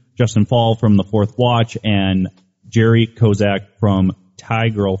Detection, Justin Fall from The Fourth Watch, and Jerry Kozak from Thai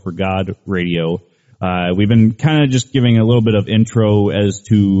Girl for God Radio. We've been kind of just giving a little bit of intro as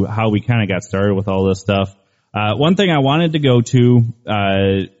to how we kind of got started with all this stuff. One thing I wanted to go to,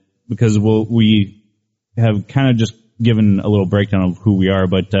 because we have kind of just given a little breakdown of who we are,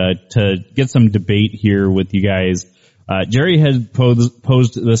 but to get some debate here with you guys, Jerry had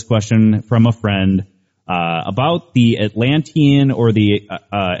posed this question from a friend about the Atlantean or the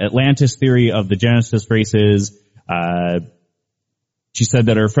Atlantis theory of the Genesis races. She said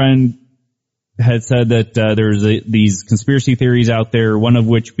that her friend had said that there's these conspiracy theories out there, one of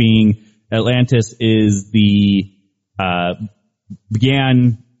which being Atlantis is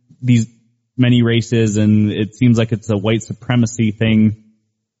began these many races, and it seems like it's a white supremacy thing.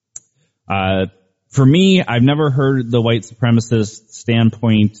 For me, I've never heard the white supremacist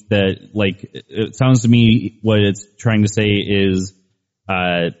standpoint that, like, it sounds to me what it's trying to say is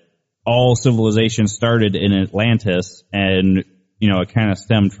all civilization started in Atlantis, and it kind of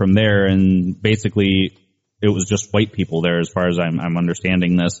stemmed from there, and basically it was just white people there as far as I'm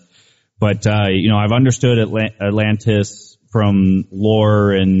understanding this. But, I've understood Atlantis from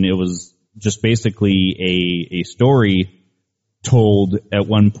lore, and it was just basically a story told at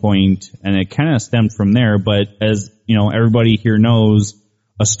one point, and it kind of stemmed from there. But as, everybody here knows,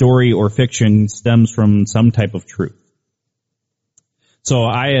 a story or fiction stems from some type of truth. So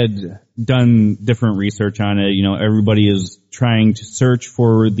I had done different research on it. Everybody is trying to search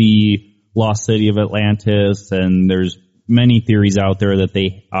for the lost city of Atlantis, and there's many theories out there that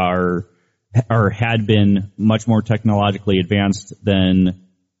they are or had been much more technologically advanced than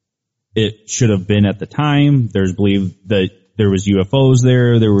it should have been at the time. There's believed that there was UFOs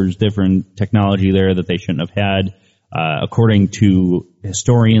there. There was different technology there that they shouldn't have had, according to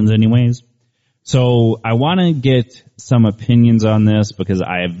historians anyways. So I want to get some opinions on this because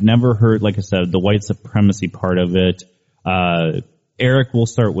I have never heard, like I said, the white supremacy part of it. Eric, we'll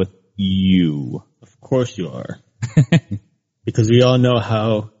start with you. Of course you are. Because we all know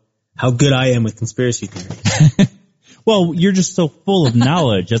how good I am with conspiracy theories. Well, you're just so full of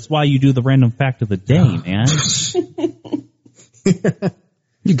knowledge. That's why you do the random fact of the day, man.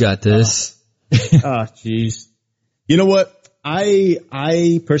 You got this. Oh, jeez. You know what?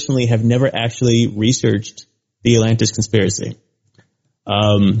 I personally have never actually researched the Atlantis conspiracy.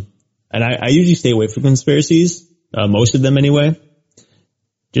 And I usually stay away from conspiracies, most of them anyway,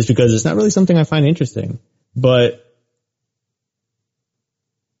 just because it's not really something I find interesting. But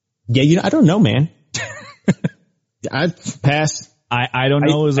yeah, I don't know, man. I pass. I don't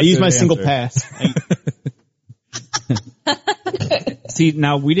know. I use my single pass. See,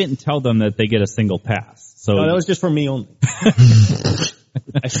 now we didn't tell them that they get a single pass. So no, that was just for me only.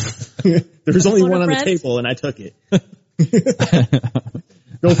 There was only one on the table and I took it.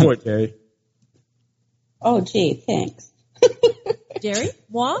 Go for it, Jerry. Oh, gee, thanks. Jerry?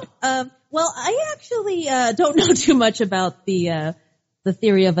 Moi? Well, I actually don't know too much about the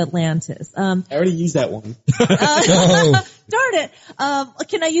theory of Atlantis. I already used that one. Darn it.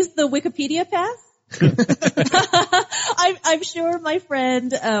 Can I use the Wikipedia pass? I'm sure my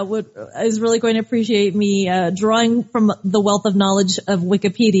friend is really going to appreciate me drawing from the wealth of knowledge of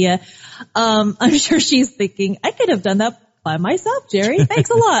Wikipedia. I'm sure she's thinking, I could have done that by myself, Jerry.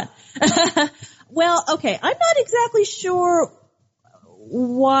 Thanks a lot. Well, okay, I'm not exactly sure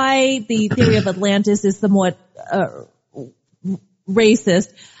why the theory of Atlantis is somewhat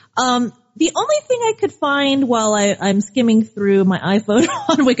racist. The only thing I could find while I'm skimming through my iPhone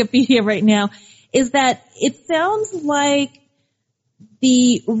on Wikipedia right now is that it sounds like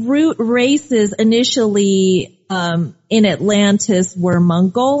the root races initially in Atlantis were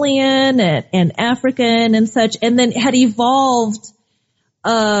Mongolian and African and such, and then had evolved.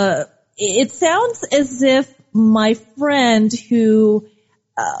 It sounds as if my friend who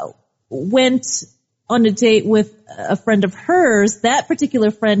went on a date with a friend of hers, that particular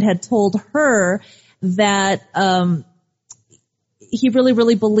friend had told her that he really,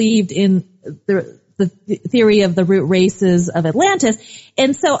 really believed in the theory of the root races of Atlantis.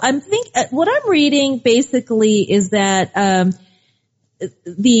 And so what I'm reading basically is that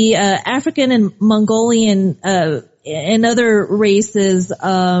the African and Mongolian and other races,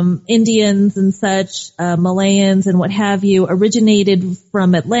 Indians and such, Malayans and what have you, originated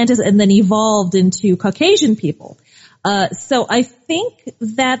from Atlantis and then evolved into Caucasian people. So I think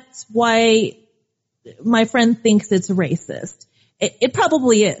that's why my friend thinks it's racist. It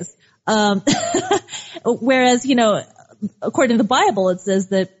probably is. Whereas, according to the Bible, it says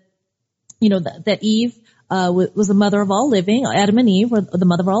that, that Eve was the mother of all living. Adam and Eve were the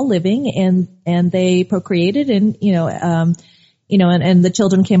mother of all living, and they procreated, and and the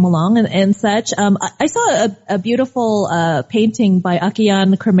children came along and such. I saw a beautiful painting by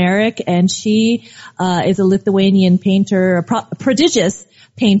Akian Krameric, and she is a Lithuanian painter, a prodigious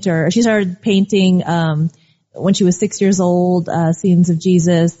painter. She started painting when she was 6 years old, scenes of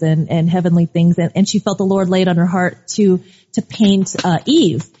Jesus and heavenly things, and she felt the Lord laid on her heart to paint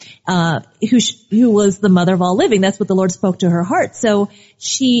Eve, who was the mother of all living. That's what the Lord spoke to her heart. So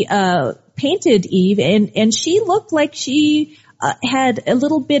she painted Eve, and she looked like she had a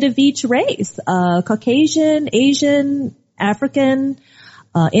little bit of each race: Caucasian, Asian, African,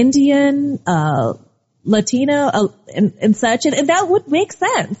 Indian, Latino, and such, and that would make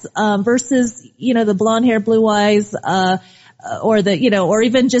sense, versus, the blonde hair, blue eyes, or or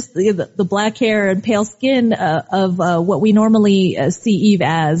even just the black hair and pale skin, of, what we normally see Eve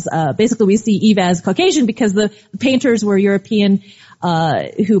as. Basically we see Eve as Caucasian because the painters were European,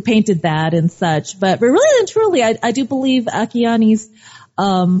 who painted that and such. But really and truly, I do believe Akiani's,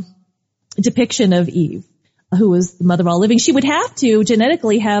 depiction of Eve, who was the mother of all living, she would have to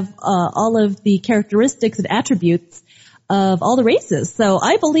genetically have all of the characteristics and attributes of all the races. So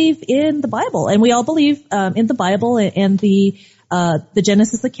I believe in the Bible, and we all believe in the Bible and the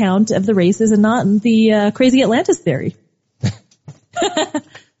Genesis account of the races, and not in the crazy Atlantis theory.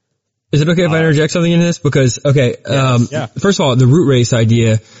 Is it okay if I interject something in this? Because, first of all, the root race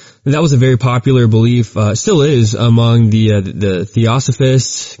idea, that was a very popular belief, still is among the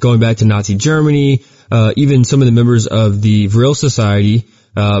Theosophists, going back to Nazi Germany. Even some of the members of the Vril Society,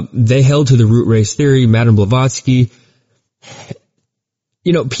 they held to the root race theory. Madame Blavatsky.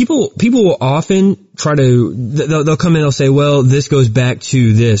 People will often try to, they'll come in and they'll say, well, this goes back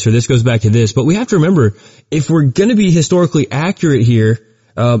to this, or this goes back to this. But we have to remember, if we're going to be historically accurate here,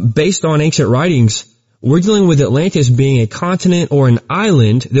 based on ancient writings, we're dealing with Atlantis being a continent or an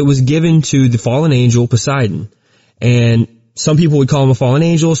island that was given to the fallen angel Poseidon. And some people would call him a fallen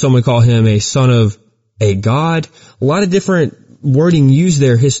angel, some would call him a son of a god. A lot of different wording used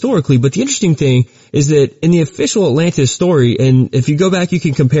there historically, but the interesting thing is that in the official Atlantis story, and if you go back you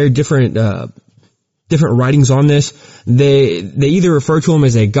can compare different different writings on this. They either refer to him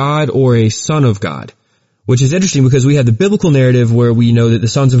as a god or a son of God, which is interesting because we have the biblical narrative where we know that the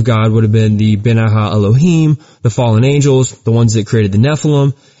sons of God would have been the B'nai Ha-Elohim, the fallen angels, the ones that created the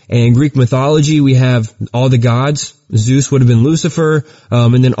Nephilim. And in Greek mythology, we have all the gods. Zeus would have been Lucifer,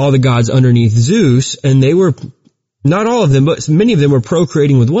 and then all the gods underneath Zeus, and they were, not all of them, but many of them were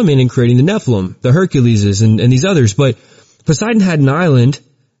procreating with women and creating the Nephilim, the Herculeses, and these others. But Poseidon had an island.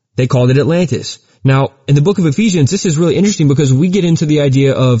 They called it Atlantis. Now, in the book of Ephesians, this is really interesting because we get into the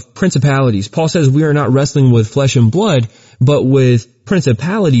idea of principalities. Paul says we are not wrestling with flesh and blood, but with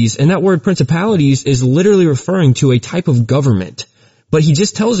principalities. And that word principalities is literally referring to a type of government. But he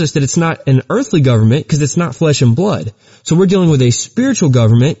just tells us that it's not an earthly government because it's not flesh and blood. So we're dealing with a spiritual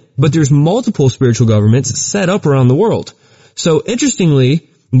government, but there's multiple spiritual governments set up around the world. So interestingly,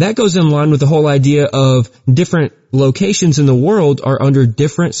 that goes in line with the whole idea of different locations in the world are under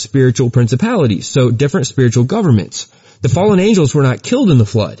different spiritual principalities, so different spiritual governments. The fallen angels were not killed in the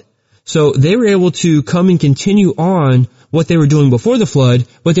flood, so they were able to come and continue on what they were doing before the flood,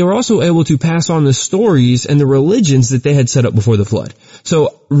 but they were also able to pass on the stories and the religions that they had set up before the flood.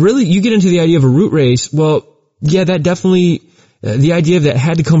 So really, you get into the idea of a root race, well, yeah, that definitely, the idea of that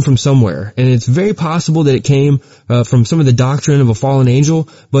had to come from somewhere, and it's very possible that it came from some of the doctrine of a fallen angel,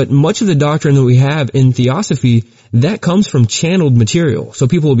 but much of the doctrine that we have in theosophy, that comes from channeled material. So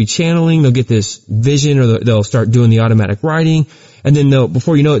people will be channeling, they'll get this vision, or they'll start doing the automatic writing, and then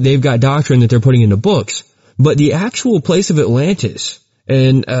before you know it, they've got doctrine that they're putting into books. But the actual place of Atlantis,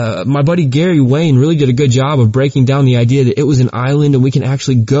 and my buddy Gary Wayne really did a good job of breaking down the idea that it was an island and we can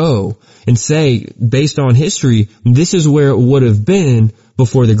actually go and say, based on history, this is where it would have been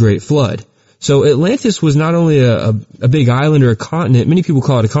before the Great Flood. So Atlantis was not only a big island or a continent, many people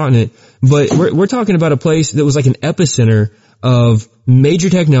call it a continent, but we're talking about a place that was like an epicenter of major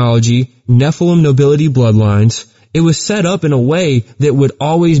technology, Nephilim nobility bloodlines. It was set up in a way that would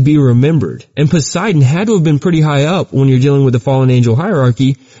always be remembered. And Poseidon had to have been pretty high up when you're dealing with the fallen angel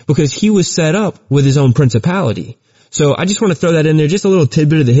hierarchy because he was set up with his own principality. So I just want to throw that in there, just a little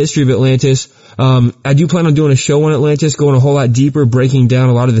tidbit of the history of Atlantis. I do plan on doing a show on Atlantis, going a whole lot deeper, breaking down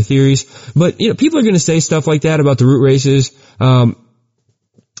a lot of the theories. But, you know, people are going to say stuff like that about the root races. I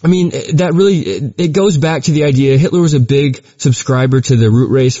mean, that really, it goes back to the idea Hitler was a big subscriber to the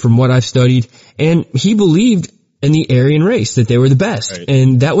root race from what I've studied, and he believed in the Aryan race, that they were the best. Right.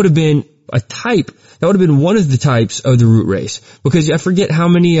 And that would have been a type, that would have been one of the types of the root race. Because I forget how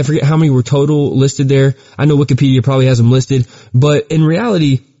many were total listed there. I know Wikipedia probably has them listed, but in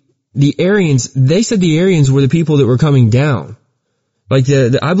reality, the Aryans, they said the Aryans were the people that were coming down. Like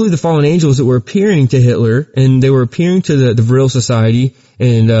I believe the fallen angels that were appearing to Hitler, and they were appearing to the Vril Society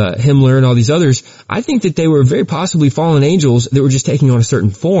and Himmler and all these others. I think that they were very possibly fallen angels that were just taking on a certain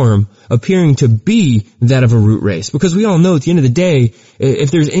form, appearing to be that of a root race. Because we all know at the end of the day, if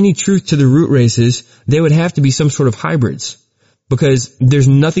there's any truth to the root races, they would have to be some sort of hybrids. Because there's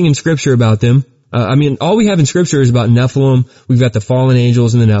nothing in Scripture about them. I mean, all we have in Scripture is about Nephilim. We've got the fallen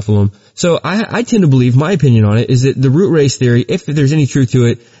angels and the Nephilim. So I tend to believe, my opinion on it, is that the root race theory, if there's any truth to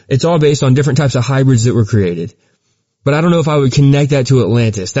it, it's all based on different types of hybrids that were created. But I don't know if I would connect that to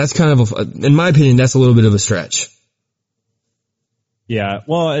Atlantis. That's kind of, in my opinion, that's a little bit of a stretch. Yeah,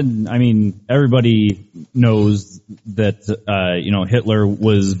 well, and I mean, everybody knows that, Hitler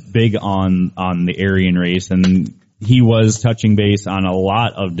was big on the Aryan race, and he was touching base on a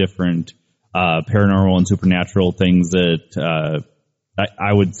lot of different paranormal and supernatural things that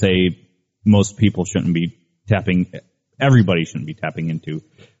I would say most people shouldn't be everybody shouldn't be tapping into.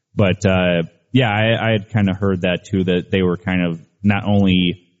 But I had kind of heard that too, that they were kind of not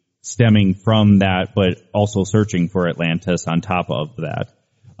only stemming from that, but also searching for Atlantis on top of that.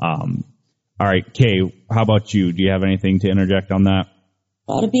 All right, Kay, how about you? Do you have anything to interject on that?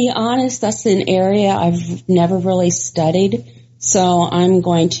 Well, to be honest, that's an area I've never really studied. So I'm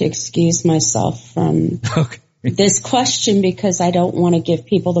going to excuse myself from this question because I don't want to give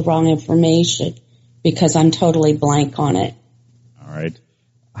people the wrong information because I'm totally blank on it. All right.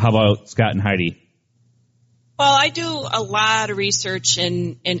 How about Scott and Heidi? Well, I do a lot of research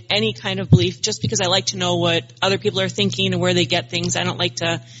in any kind of belief just because I like to know what other people are thinking and where they get things. I don't like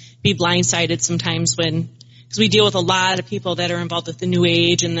to be blindsided sometimes because we deal with a lot of people that are involved with the New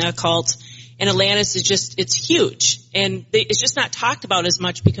Age and the occult. And Atlantis is it's huge. And it's just not talked about as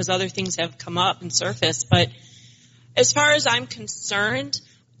much because other things have come up and surfaced. But as far as I'm concerned,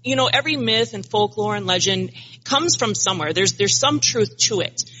 every myth and folklore and legend comes from somewhere. There's some truth to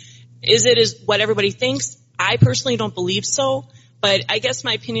it. Is it what everybody thinks? I personally don't believe so. But I guess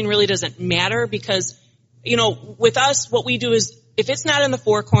my opinion really doesn't matter because, with us, what we do is if it's not in the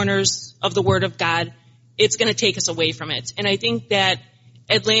four corners of the Word of God, it's going to take us away from it. And I think that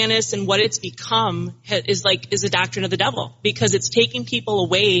Atlantis and what it's become is a doctrine of the devil, because it's taking people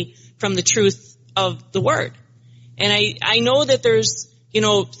away from the truth of the word. And I know that there's,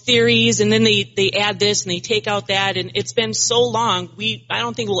 theories, and then they add this and they take out that, and it's been so long, I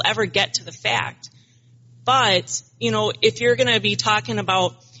don't think we'll ever get to the fact. But, if you're going to be talking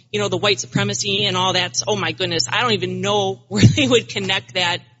about, the white supremacy and all that, oh my goodness, I don't even know where they would connect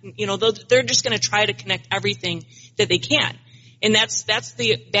that. They're just going to try to connect everything that they can. And that's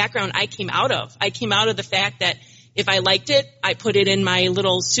the background I came out of. I came out of the fact that if I liked it, I put it in my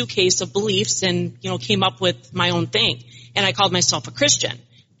little suitcase of beliefs and, came up with my own thing. And I called myself a Christian.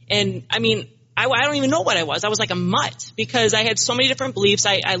 And I don't even know what I was. I was like a mutt, because I had so many different beliefs.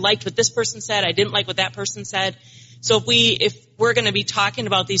 I liked what this person said. I didn't like what that person said. So if we're going to be talking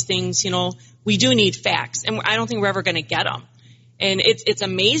about these things, we do need facts, and I don't think we're ever going to get them. And it's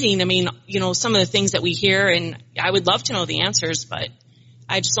amazing. Some of the things that we hear, and I would love to know the answers, but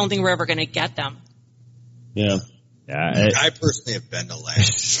I just don't think we're ever going to get them. Yeah. I personally have been to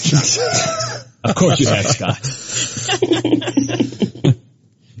Atlantis. Of course you have, Scott.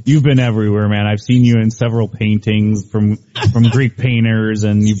 You've been everywhere, man. I've seen you in several paintings from Greek painters,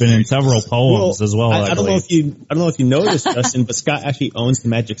 and you've been in several poems as well. I don't know if you know this, Justin, but Scott actually owns the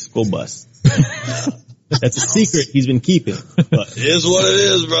Magic School Bus. That's a secret he's been keeping. But. It is what it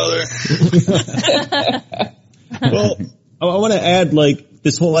is, brother. Well, I want to add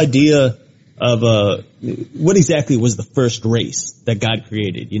this whole idea of what exactly was the first race that God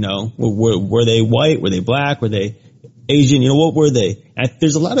created. Were they white? Were they black? Were they Asian? What were they?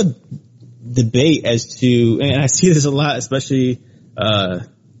 There's a lot of debate as to, and I see this a lot, especially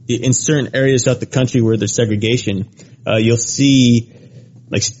in certain areas throughout the country where there's segregation. You'll see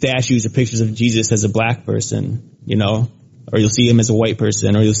statues or pictures of Jesus as a black person, or you'll see him as a white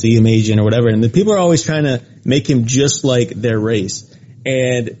person, or you'll see him Asian or whatever. And the people are always trying to make him just like their race.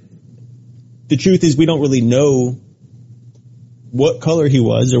 And the truth is, we don't really know what color he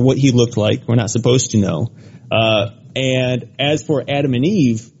was or what he looked like. We're not supposed to know. And as for Adam and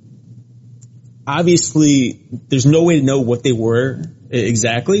Eve, obviously there's no way to know what they were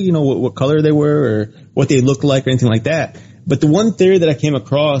exactly, what color they were or what they looked like or anything like that. But the one theory that I came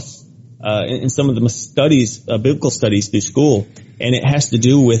across in some of the studies, biblical studies through school, and it has to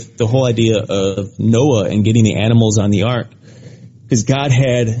do with the whole idea of Noah and getting the animals on the ark, because God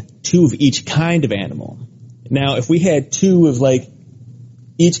had 2 of each kind of animal. Now, if we had 2 of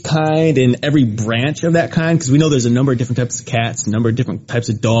each kind and every branch of that kind, because we know there's a number of different types of cats, a number of different types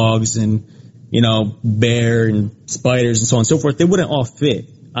of dogs, and bear and spiders and so on and so forth, they wouldn't all fit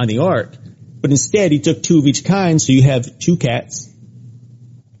on the ark. But instead, he took 2 of each kind, so you have 2 cats,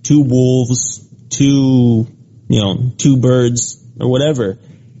 2 wolves, 2 birds, or whatever.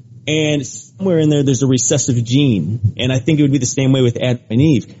 And somewhere in there's a recessive gene. And I think it would be the same way with Adam and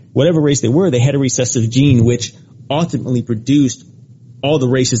Eve. Whatever race they were, they had a recessive gene, which ultimately produced all the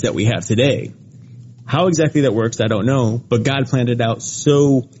races that we have today. How exactly that works, I don't know. But God planned it out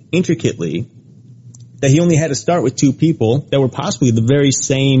so intricately that he only had to start with 2 people that were possibly the very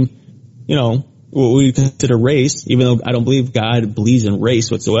same, what we consider race, even though I don't believe God believes in race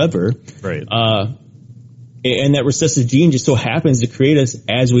whatsoever. Right. And that recessive gene just so happens to create us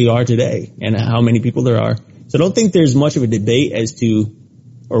as we are today, and how many people there are. So I don't think there's much of a debate as to,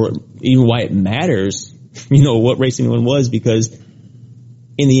 or even why it matters, what race anyone was, because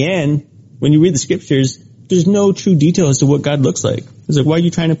in the end, when you read the scriptures, there's no true detail as to what God looks like. It's why are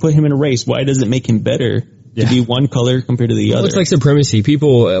you trying to put him in a race? Why does it make him better to be one color compared to the other? It's like supremacy.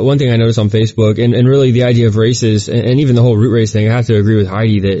 People, one thing I noticed on Facebook, and really the idea of races, and even the whole root race thing, I have to agree with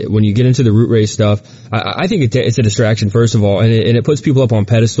Heidi that when you get into the root race stuff, I think it's a distraction, first of all, and it puts people up on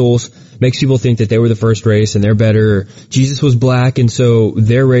pedestals, makes people think that they were the first race and they're better, or Jesus was black and so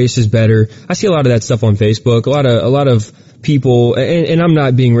their race is better. I see a lot of that stuff on Facebook, a lot of people, and I'm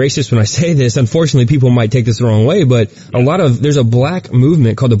not being racist when I say this, unfortunately people might take this the wrong way, but there's a black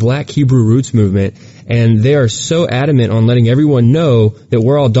movement called the Black Hebrew Roots Movement, and they are so adamant on letting everyone know that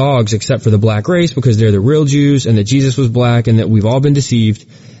we're all dogs except for the black race because they're the real Jews, and that Jesus was black, and that we've all been deceived.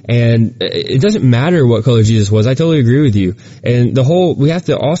 And it doesn't matter what color Jesus was. I totally agree with you. And we have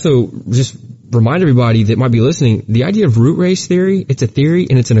to also just remind everybody that might be listening, the idea of root race theory, it's a theory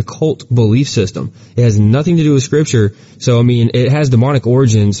and it's an occult belief system. It has nothing to do with scripture. So, it has demonic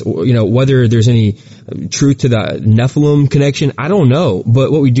origins, whether there's any truth to the Nephilim connection, I don't know.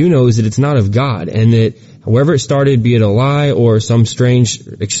 But what we do know is that it's not of God, and that however it started, be it a lie or some strange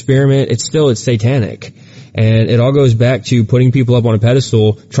experiment, it's satanic. And it all goes back to putting people up on a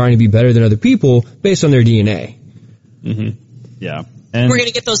pedestal, trying to be better than other people based on their DNA. Mm-hmm. Yeah. And we're going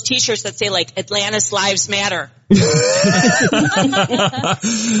to get those T-shirts that say like Atlantis Lives Matter.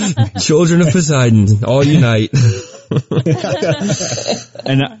 Children of Poseidon, all unite.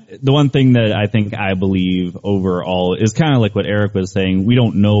 And the one thing that I believe overall is kind of like what Eric was saying. We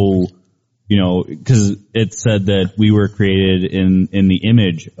don't know, because it said that we were created in the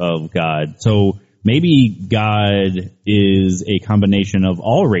image of God. So maybe God is a combination of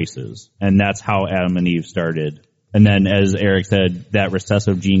all races, and that's how Adam and Eve started. And then, as Eric said, that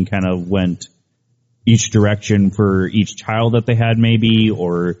recessive gene kind of went each direction for each child that they had, maybe,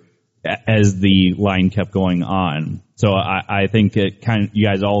 or as the line kept going on. So I think you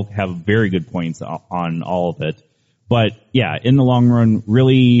guys all have very good points on all of it. But yeah, in the long run,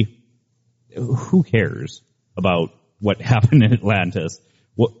 really, who cares about what happened in Atlantis?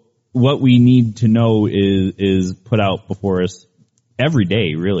 What we need to know is put out before us every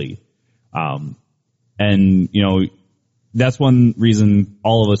day, really. And that's one reason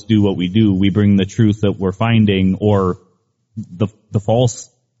all of us do what we do. We bring the truth that we're finding, or the false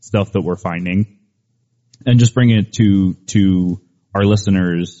stuff that we're finding, and just bring it to our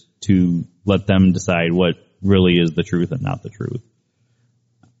listeners to let them decide what really is the truth and not the truth.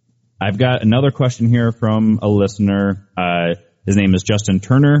 I've got another question here from a listener. His name is Justin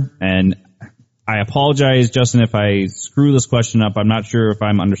Turner, and I apologize, Justin, if I screw this question up. I'm not sure if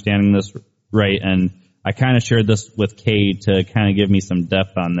I'm understanding this right, and I kind of shared this with Kay to kind of give me some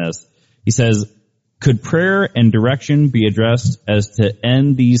depth on this. He says, could prayer and direction be addressed as to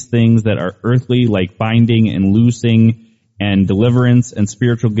end these things that are earthly, like binding and loosing and deliverance and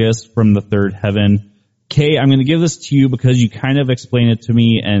spiritual gifts from the third heaven? Kay, I'm going to give this to you because you kind of explained it to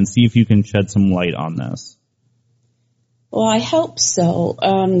me, and see if you can shed some light on this. Well, I hope so.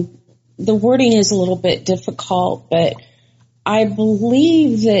 The wording is a little bit difficult, but I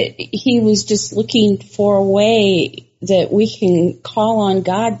believe that he was just looking for a way that we can call on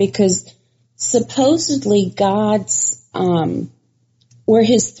God, because supposedly God's, where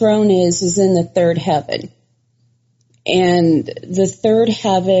his throne is in the third heaven. And the third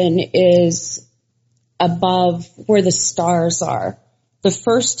heaven is above where the stars are. The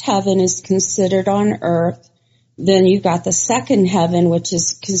first heaven is considered on earth. Then you've got the second heaven, which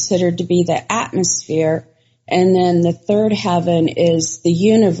is considered to be the atmosphere. And then the third heaven is the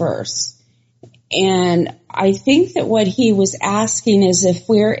universe. And I think that what he was asking is if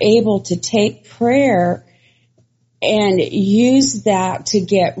we're able to take prayer and use that to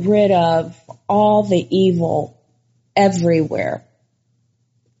get rid of all the evil everywhere.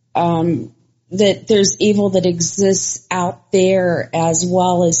 That there's evil that exists out there as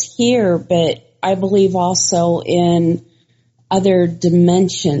well as here, but I believe also in other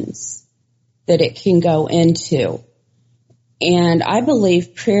dimensions that it can go into. And I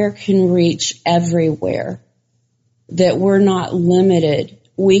believe prayer can reach everywhere, that we're not limited.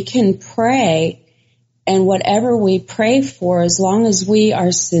 We can pray, and whatever we pray for, as long as we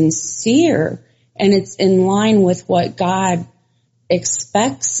are sincere and it's in line with what God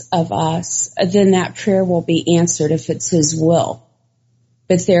expects of us, then that prayer will be answered if it's his will.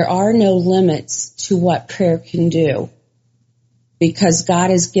 But there are no limits to what prayer can do, because God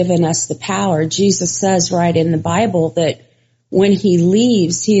has given us the power. Jesus says right in the Bible that when he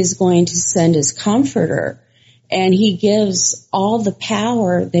leaves, he is going to send his comforter, and he gives all the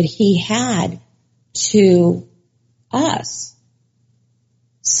power that he had to us.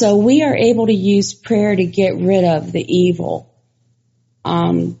 So we are able to use prayer to get rid of the evil.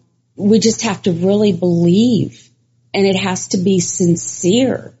 We just have to really believe, and it has to be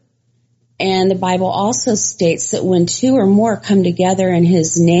sincere. And the Bible also states that when two or more come together in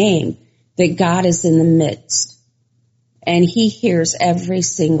his name, that God is in the midst, and he hears every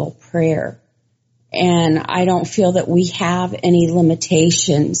single prayer. And I don't feel that we have any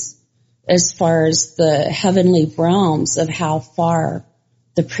limitations as far as the heavenly realms of how far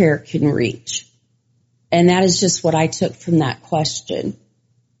the prayer can reach. And that is just what I took from that question.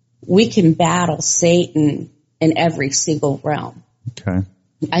 We can battle Satan in every single realm. Okay.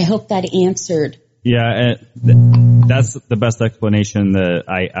 I hope that answered. Yeah, that's the best explanation that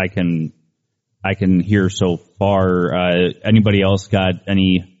I can hear so far. Anybody else got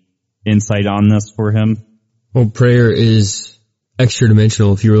any insight on this for him? Well, prayer is extra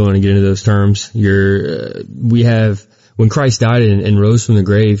dimensional, if you really want to get into those terms. When Christ died and rose from the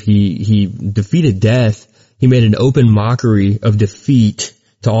grave, he defeated death. He made an open mockery of defeat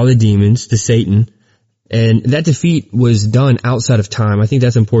to all the demons, to Satan. And that defeat was done outside of time. I think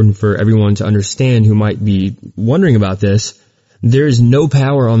that's important for everyone to understand who might be wondering about this. There is no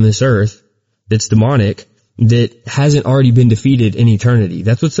power on this earth that's demonic that hasn't already been defeated in eternity.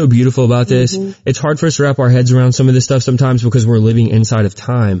 That's what's so beautiful about this. It's hard for us to wrap our heads around some of this stuff sometimes because we're living inside of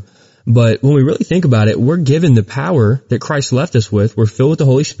time. But when we really think about it, we're given the power that Christ left us with. We're filled with the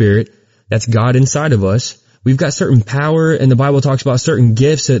Holy Spirit. That's God inside of us. We've got certain power, and the Bible talks about certain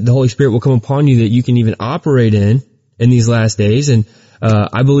gifts that the Holy Spirit will come upon you that you can even operate in these last days. And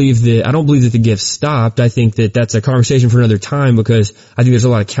I don't believe that the gifts stopped. I think that that's a conversation for another time because I think there's a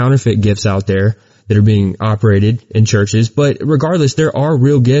lot of counterfeit gifts out there that are being operated in churches. But regardless, there are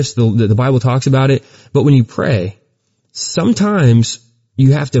real gifts. The Bible talks about it. But when you pray, sometimes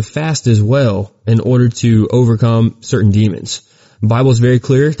you have to fast as well in order to overcome certain demons. The Bible is very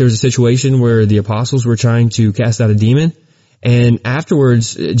clear. There was a situation where the apostles were trying to cast out a demon, and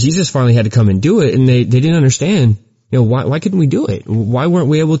afterwards Jesus finally had to come and do it, and they didn't understand, why couldn't we do it? Why weren't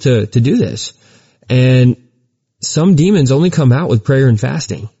we able to do this? And some demons only come out with prayer and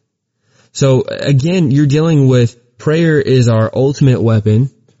fasting. So again, you're dealing with prayer is our ultimate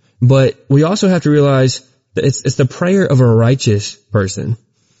weapon, but we also have to realize that it's the prayer of a righteous person.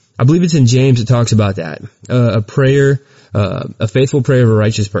 I believe it's in James it talks about that. A faithful prayer of a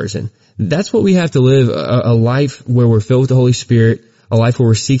righteous person. That's what we have to live, a life where we're filled with the Holy Spirit, a life where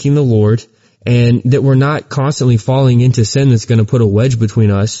we're seeking the Lord, and that we're not constantly falling into sin that's going to put a wedge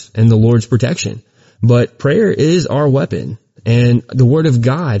between us and the Lord's protection. But prayer is our weapon, and the Word of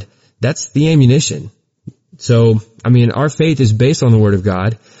God, that's the ammunition. So, our faith is based on the Word of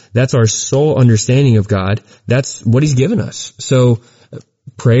God. That's our sole understanding of God. That's what He's given us. So,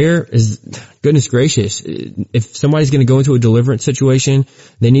 prayer is, goodness gracious, if somebody's going to go into a deliverance situation,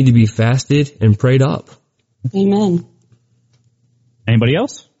 they need to be fasted and prayed up. Amen. Anybody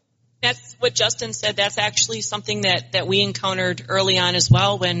else? That's what Justin said. That's actually something that we encountered early on as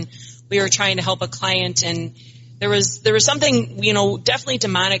well when we were trying to help a client, and there was something, definitely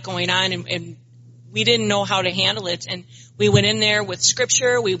demonic going on, and we didn't know how to handle it. And we went in there with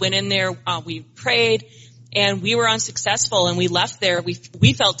scripture. We went in there, we prayed, and we were unsuccessful, and we left there.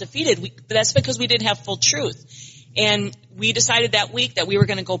 We felt defeated. But that's because we didn't have full truth. And we decided that week that we were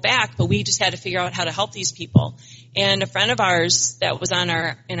going to go back, but we just had to figure out how to help these people. And a friend of ours that was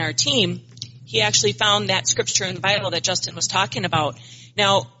in our team, he actually found that scripture in the Bible that Justin was talking about.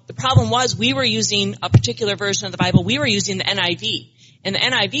 Now, the problem was we were using a particular version of the Bible. We were using the NIV. And the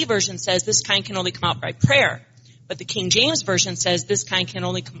NIV version says this kind can only come out by prayer. But the King James version says this kind can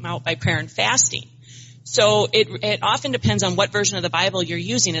only come out by prayer and fasting. So it often depends on what version of the Bible you're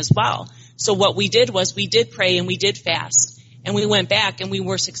using as well. So what we did was we did pray and we did fast. And we went back and we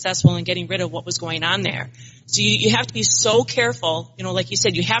were successful in getting rid of what was going on there. So you have to be so careful. Like you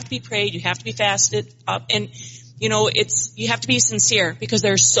said, you have to be prayed, you have to be fasted up, and you have to be sincere because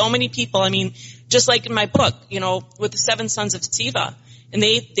there's so many people. Just like in my book, with the 7 sons of Sceva, and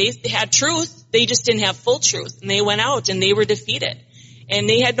they had truth, they just didn't have full truth, and they went out and they were defeated, and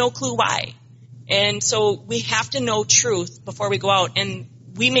they had no clue why. And so we have to know truth before we go out, and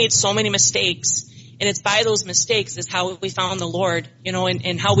we made so many mistakes, and it's by those mistakes is how we found the Lord,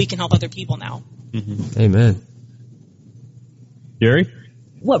 and how we can help other people now. Mm-hmm. Amen. Gary?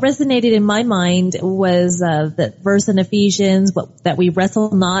 What resonated in my mind was that verse in Ephesians, that we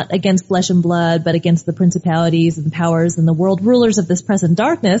wrestle not against flesh and blood, but against the principalities and powers and the world rulers of this present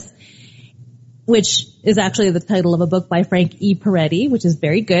darkness, which is actually the title of a book by Frank E. Peretti, which is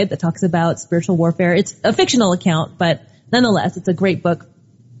very good, that talks about spiritual warfare. It's a fictional account, but nonetheless, it's a great book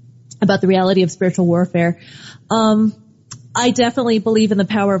about the reality of spiritual warfare. I definitely believe in the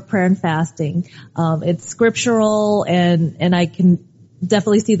power of prayer and fasting. It's scriptural, and I can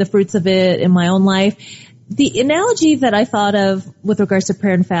definitely see the fruits of it in my own life. The analogy that I thought of with regards to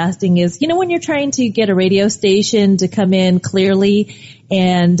prayer and fasting is, when you're trying to get a radio station to come in clearly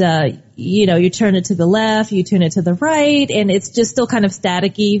and, you turn it to the left, you turn it to the right, and it's just still kind of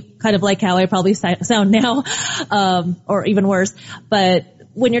staticky, kind of like how I probably sound now, or even worse. But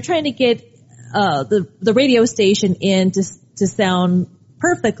when you're trying to get, the radio station in to sound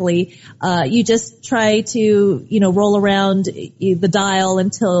perfectly, you just try to, roll around the dial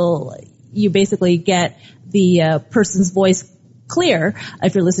until you basically get the person's voice clear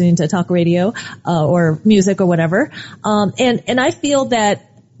if you're listening to talk radio or music or whatever. And I feel that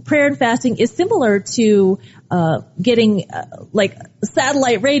prayer and fasting is similar to getting like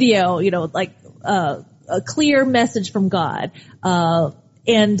satellite radio, a clear message from God.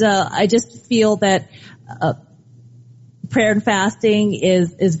 And I just feel that prayer and fasting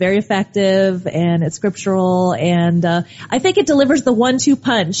is very effective, and it's scriptural, and I think it delivers the 1-2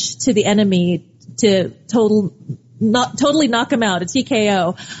 punch to the enemy to totally knock him out, a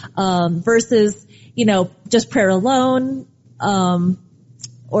TKO, versus just prayer alone,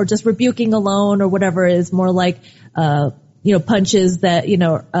 or just rebuking alone or whatever is more like, punches that,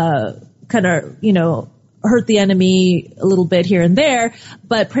 kind of, hurt the enemy a little bit here and there.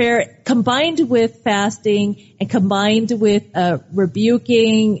 But prayer combined with fasting and combined with,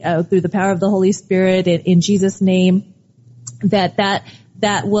 rebuking, through the power of the Holy Spirit in Jesus' name, that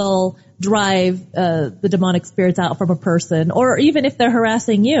will drive, the demonic spirits out from a person, or even if they're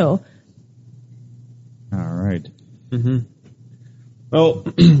harassing you. All right. Mm-hmm. Well,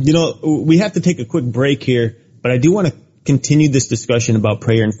 we have to take a quick break here, but I do want to continue this discussion about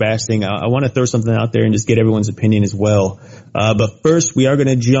prayer and fasting. I want to throw something out there and just get everyone's opinion as well. But first, we are going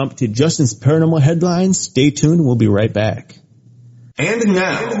to jump to Justin's paranormal headlines. Stay tuned. We'll be right back. And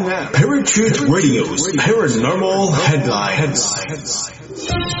now, Paratruth Radio's paranormal headlines.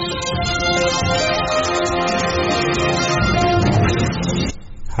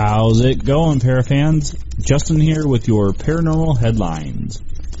 How's it going, Parafans? Justin here with your paranormal headlines.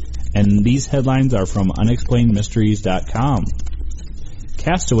 And these headlines are from unexplainedmysteries.com.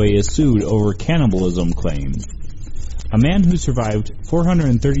 Castaway is sued over cannibalism claim. A man who survived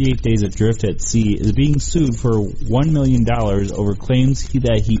 438 days adrift at sea is being sued for $1 million over claims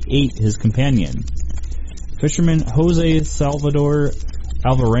that he ate his companion. Fisherman Jose Salvador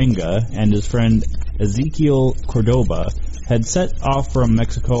Alvarenga and his friend Ezequiel Cordoba had set off from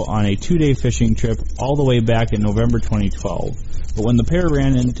Mexico on a 2-day fishing trip all the way back in November 2012. But when the pair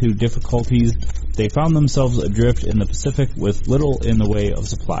ran into difficulties, they found themselves adrift in the Pacific with little in the way of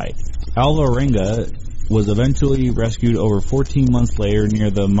supply. Alvarenga was eventually rescued over 14 months later near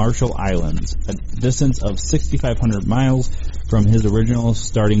the Marshall Islands, a distance of 6,500 miles from his original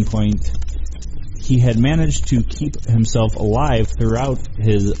starting point. He had managed to keep himself alive throughout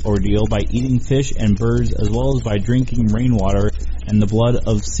his ordeal by eating fish and birds, as well as by drinking rainwater and the blood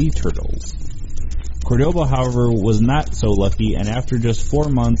of sea turtles. Cordoba, however, was not so lucky, and after just 4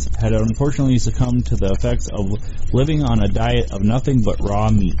 months had unfortunately succumbed to the effects of living on a diet of nothing but raw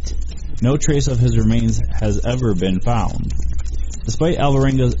meat. No trace of his remains has ever been found. Despite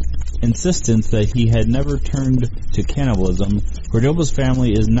Alvarenga's insistence that he had never turned to cannibalism, Cordoba's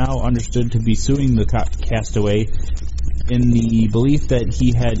family is now understood to be suing the castaway in the belief that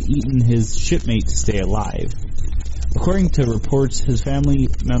he had eaten his shipmate to stay alive. According to reports, his family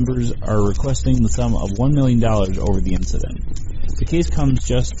members are requesting the sum of $1 million over the incident. The case comes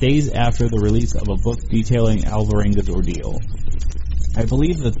just days after the release of a book detailing Alvarenga's ordeal. I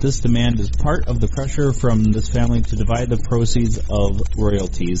believe that this demand is part of the pressure from this family to divide the proceeds of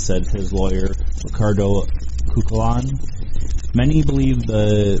royalties, said his lawyer, Ricardo Cucalan. Many believe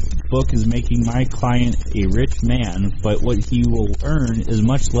the book is making my client a rich man, but what he will earn is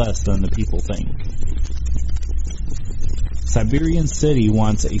much less than the people think. Siberian City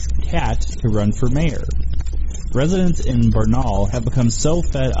wants a cat to run for mayor. Residents in Bernal have become so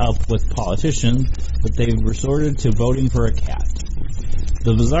fed up with politicians that they've resorted to voting for a cat.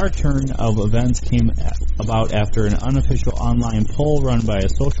 The bizarre turn of events came about after an unofficial online poll run by a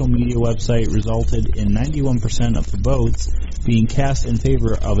social media website resulted in 91% of the votes being cast in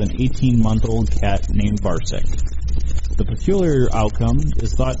favor of an 18-month-old cat named Barsik. The peculiar outcome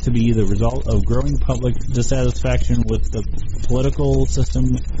is thought to be the result of growing public dissatisfaction with the political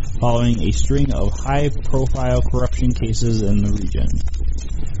system following a string of high-profile corruption cases in the region.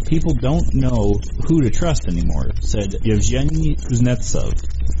 People don't know who to trust anymore, said Yevgeny Kuznetsov,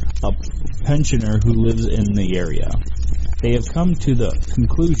 a pensioner who lives in the area. They have come to the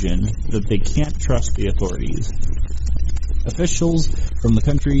conclusion that they can't trust the authorities. Officials from the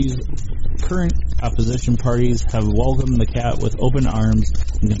country's current opposition parties have welcomed the cat with open arms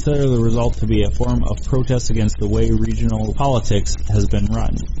and consider the result to be a form of protest against the way regional politics has been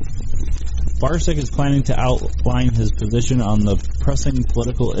run. Barsik is planning to outline his position on the pressing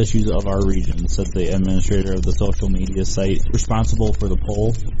political issues of our region, said the administrator of the social media site responsible for the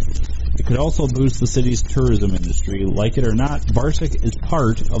poll. It could also boost the city's tourism industry. Like it or not, Barsik is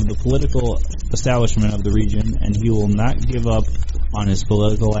part of the political establishment of the region, and he will not give up on his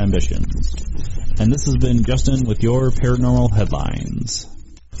political ambitions. And this has been Justin with your Paranormal Headlines.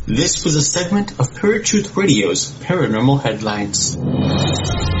 This was a segment of Paratruth Radio's Paranormal Headlines.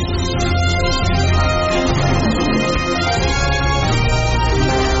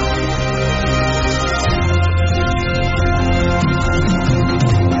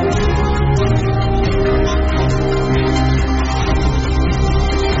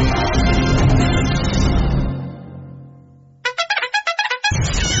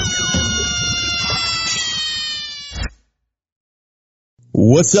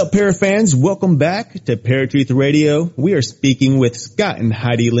 What's up, Parafans? Welcome back to Paratruth Radio. We are speaking with Scott and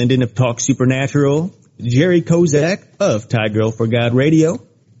Heidi Linden of Talk Supernatural, Jerry Kozak of Ty Girl for God Radio,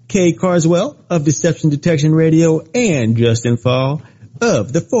 Kay Carswell of Deception Detection Radio and Justin Fall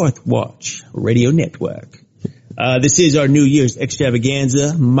of the Fourth Watch Radio Network. This is our New Year's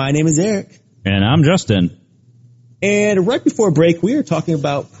extravaganza. My name is Eric. And I'm Justin. And right before break, we are talking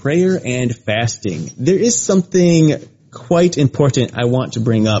about prayer and fasting. There is something quite important I want to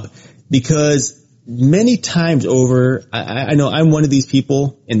bring up because many times over, I know I'm one of these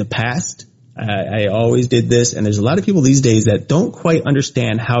people in the past. I always did this, and there's a lot of people these days that don't quite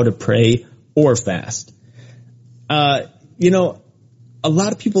understand how to pray or fast. A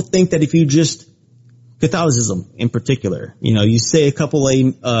lot of people think that if you just, Catholicism in particular, you say a couple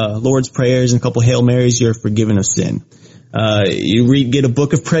of Lord's Prayers and a couple Hail Marys, you're forgiven of sin. You get a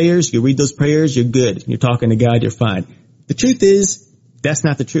book of prayers, you read those prayers, you're good. You're talking to God, you're fine. The truth is, that's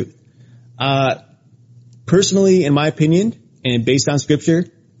not the truth. Personally, in my opinion, and based on Scripture,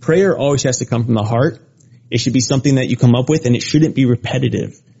 prayer always has to come from the heart. It should be something that you come up with, and it shouldn't be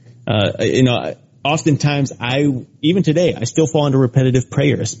repetitive. Oftentimes, even today, I still fall into repetitive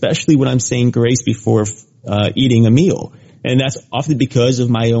prayer, especially when I'm saying grace before eating a meal. And that's often because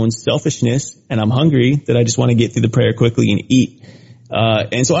of my own selfishness, and I'm hungry that I just want to get through the prayer quickly and eat.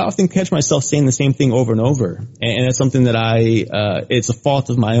 And so I often catch myself saying the same thing over and over. And that's something that it's a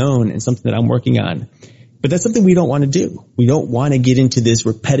fault of my own and something that I'm working on. But that's something we don't want to do. We don't want to get into this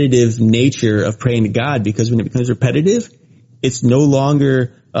repetitive nature of praying to God, because when it becomes repetitive, it's no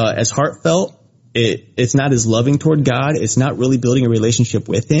longer as heartfelt. It's not as loving toward God. It's not really building a relationship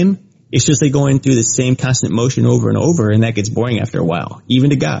with Him. It's just like going through the same constant motion over and over, and that gets boring after a while, even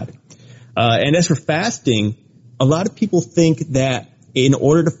to God. And as for fasting, a lot of people think that in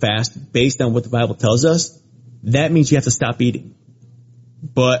order to fast, based on what the Bible tells us, that means you have to stop eating.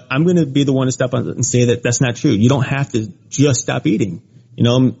 But I'm going to be the one to step on and say that that's not true. You don't have to just stop eating.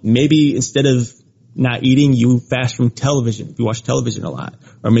 Maybe instead of not eating, you fast from television if you watch television a lot.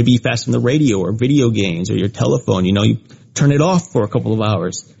 Or maybe you fast from the radio or video games or your telephone. You turn it off for a couple of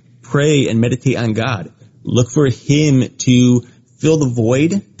hours. Pray and meditate on God. Look for Him to fill the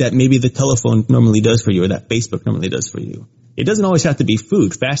void that maybe the telephone normally does for you or that Facebook normally does for you. It doesn't always have to be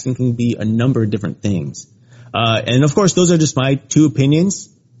food. Fasting can be a number of different things. And of course, those are just my two opinions.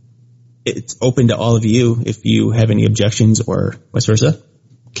 It's open to all of you if you have any objections or vice versa.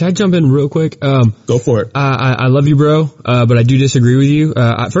 Can I jump in real quick? Go for it. I love you, bro, but I do disagree with you.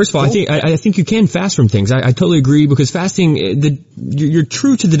 First of all, cool. I think you can fast from things. I totally agree, because fasting, you're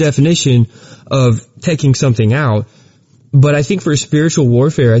true to the definition of taking something out. But I think for spiritual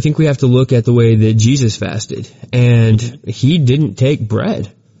warfare, I think we have to look at the way that Jesus fasted, and He didn't take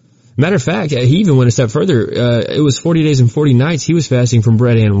bread. Matter of fact, He even went a step further. It was 40 days and 40 nights He was fasting from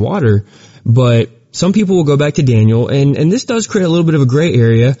bread and water, but some people will go back to Daniel, and this does create a little bit of a gray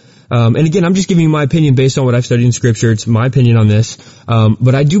area. And again, I'm just giving you my opinion based on what I've studied in Scripture. It's my opinion on this.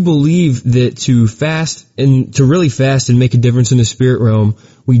 But I do believe that to fast and to really fast and make a difference in the spirit realm,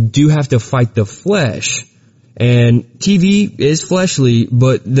 we do have to fight the flesh. And TV is fleshly,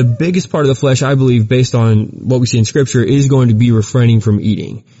 but the biggest part of the flesh, I believe, based on what we see in Scripture, is going to be refraining from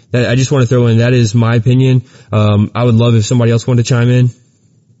eating. That I just want to throw in. That is my opinion. I would love if somebody else wanted to chime in.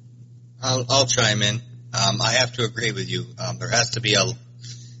 I'll chime in. I have to agree with you. There has to be a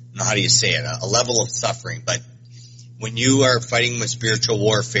level of suffering. But when you are fighting with spiritual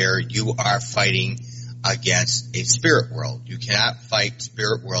warfare, you are fighting against a spirit world. You cannot fight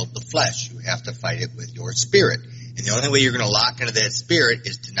spirit world, the flesh. You have to fight it with your spirit. And the only way you're going to lock into that spirit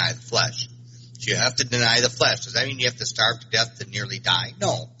is deny the flesh. So you have to deny the flesh. Does that mean you have to starve to death to nearly die?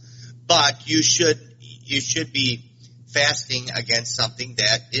 No. But you should be fasting against something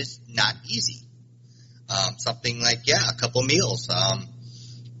that is not easy. Something like, a couple meals.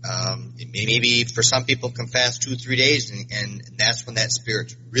 Maybe for some people can fast 2-3 days, and that's when that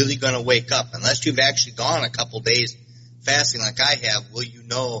spirit's really going to wake up. Unless you've actually gone a couple days fasting like I have, will you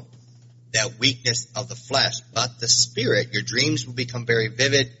know that weakness of the flesh? But the spirit, your dreams will become very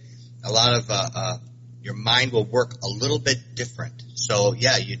vivid. A lot of your mind will work a little bit different. So,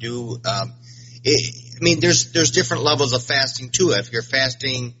 you do. There's different levels of fasting too. If you're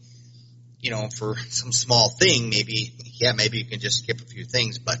fasting, for some small thing, maybe you can just skip a few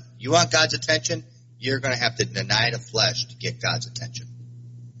things. But you want God's attention, you're going to have to deny the flesh to get God's attention.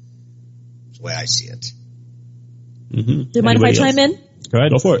 That's the way I see it. Mm-hmm. Do you mind if I chime in? Go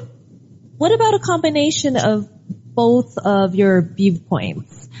ahead. Go for it. What about a combination of both of your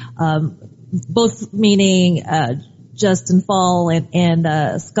viewpoints? Both meaning Justin Fall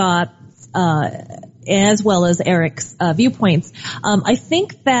and Scott, as well as Eric's viewpoints. I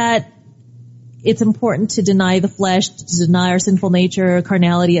think that it's important to deny the flesh, to deny our sinful nature,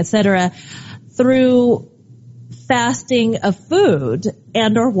 carnality, etc., through fasting of food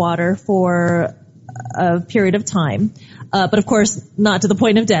and or water for a period of time. But of course, not to the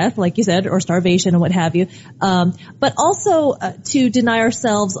point of death, like you said, or starvation and what have you. But also to deny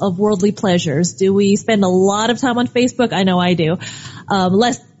ourselves of worldly pleasures. Do we spend a lot of time on Facebook? I know I do.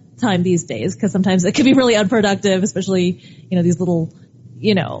 Less time these days, because sometimes it can be really unproductive, especially, these little,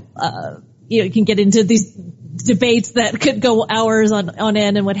 you can get into these debates that could go hours on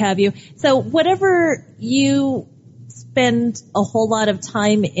end and what have you. So whatever you spend a whole lot of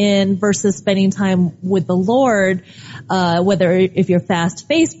time in versus spending time with the Lord, whether if you're fast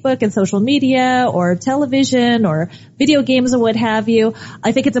Facebook and social media or television or video games or what have you,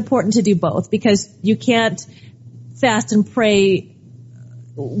 I think it's important to do both, because you can't fast and pray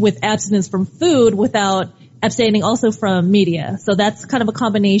with abstinence from food without abstaining also from media. So that's kind of a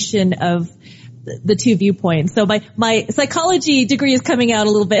combination of the two viewpoints. So my psychology degree is coming out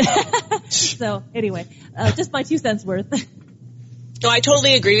a little bit. So anyway, just my 2 cents worth. No, I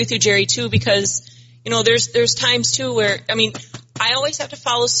totally agree with you, Jerry, too, because, there's times too where, I always have to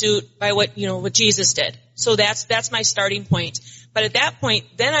follow suit by what Jesus did. So that's my starting point. But at that point,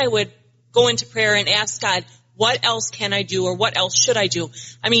 then I would go into prayer and ask God, what else can I do, or what else should I do?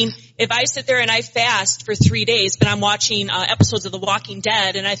 If I sit there and I fast for 3 days, but I'm watching episodes of The Walking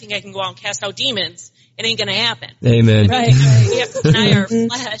Dead and I think I can go out and cast out demons, it ain't gonna happen. Amen. Right. We have to deny our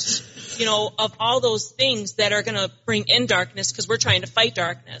flesh, of all those things that are gonna bring in darkness, because we're trying to fight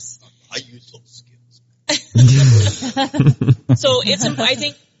darkness. I use those skills. So I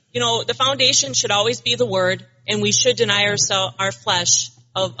think, the foundation should always be the Word, and we should deny our flesh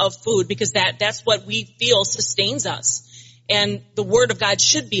of food, because that's what we feel sustains us. And the Word of God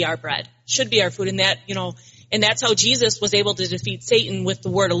should be our bread, should be our food, and and that's how Jesus was able to defeat Satan, with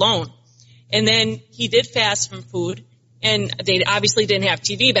the Word alone. And then he did fast from food, and they obviously didn't have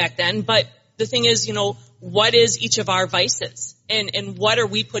TV back then, but the thing is, what is each of our vices, and what are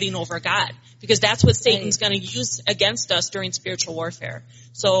we putting over God? Because that's what Satan's going to use against us during spiritual warfare.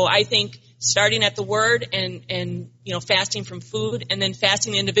 So I think starting at the Word and fasting from food, and then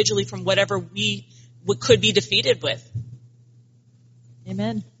fasting individually from whatever we could be defeated with.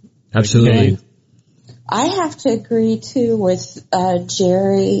 Amen. Absolutely. I have to agree too with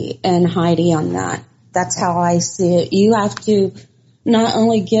Jerry and Heidi on that. That's how I see it. You have to not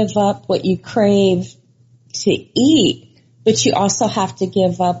only give up what you crave to eat, but you also have to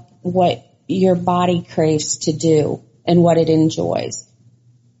give up what your body craves to do and what it enjoys.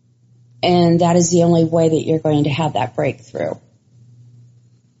 And that is the only way that you're going to have that breakthrough.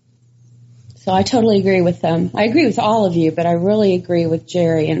 So I totally agree with them. I agree with all of you, but I really agree with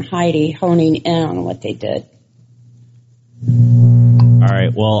Jerry and Heidi honing in on what they did. All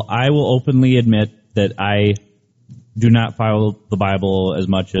right. Well, I will openly admit that I do not follow the Bible as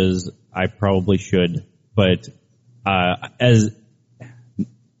much as I probably should, but as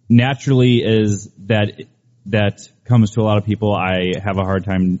naturally as that comes to a lot of people, I have a hard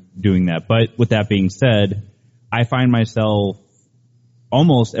time doing that. But with that being said, I find myself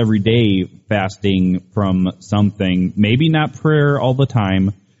almost every day fasting from something. Maybe not prayer all the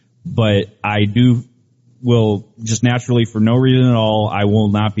time, but I will just naturally, for no reason at all, I will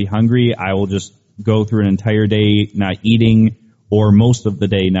not be hungry. I will just go through an entire day not eating, or most of the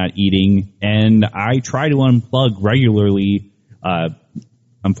day not eating. And I try to unplug regularly.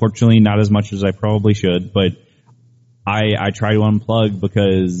 Unfortunately, not as much as I probably should, but I try to unplug,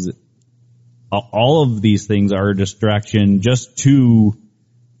 because all of these things are a distraction just to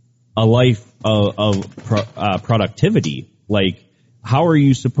a life of productivity. Like, how are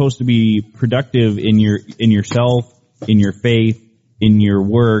you supposed to be productive in yourself, in your faith, in your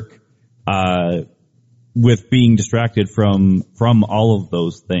work, with being distracted from all of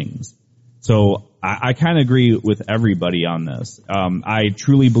those things? So I kind of agree with everybody on this. I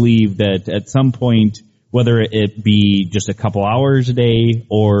truly believe that at some point, whether it be just a couple hours a day,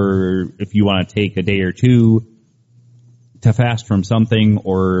 or if you want to take a day or two to fast from something,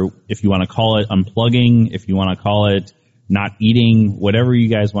 or if you want to call it unplugging, if you want to call it not eating, whatever you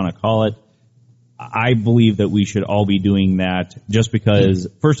guys want to call it, I believe that we should all be doing that, just because,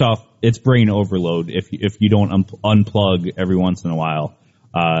 first off, it's brain overload if you don't unplug every once in a while.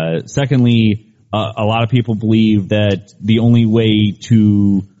 Secondly, a lot of people believe that the only way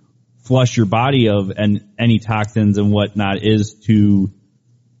to flush your body of any toxins and whatnot is to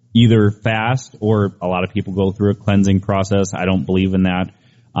either fast, or a lot of people go through a cleansing process. I don't believe in that.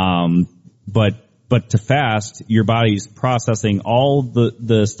 But to fast, your body's processing all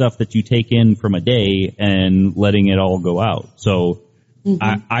the stuff that you take in from a day and letting it all go out. So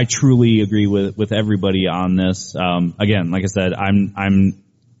I truly agree with everybody on this. Again, like I said, I'm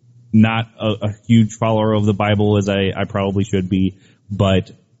not a huge follower of the Bible as I probably should be,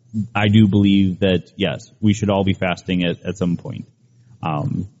 but I do believe that, yes, we should all be fasting at some point.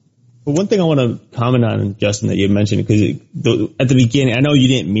 But one thing I want to comment on, Justin, that you mentioned, because at the beginning, I know you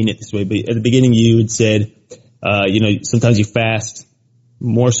didn't mean it this way, but at the beginning you had said, sometimes you fast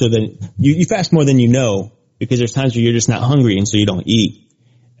more so than, you fast more than you know, because there's times where you're just not hungry and so you don't eat.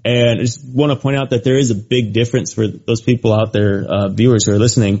 And I just want to point out that there is a big difference for those people out there, viewers who are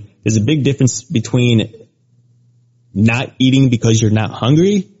listening. There's a big difference between not eating because you're not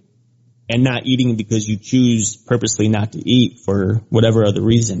hungry and not eating because you choose purposely not to eat for whatever other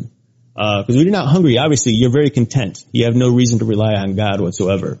reason. Because when you're not hungry, obviously you're very content. You have no reason to rely on God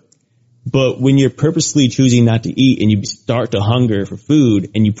whatsoever. But when you're purposely choosing not to eat and you start to hunger for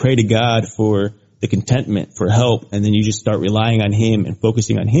food and you pray to God for the contentment, for help, and then you just start relying on Him and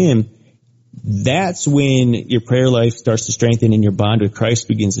focusing on Him, that's when your prayer life starts to strengthen and your bond with Christ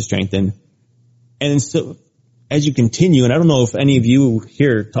begins to strengthen. And so as you continue, and I don't know if any of you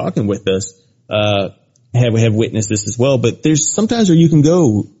here talking with us have witnessed this as well, but there's sometimes where you can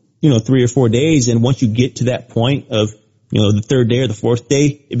go 3 or 4 days, and once you get to that point of, the third day or the fourth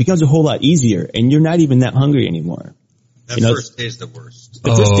day, it becomes a whole lot easier, and you're not even that hungry anymore. That first day is the worst.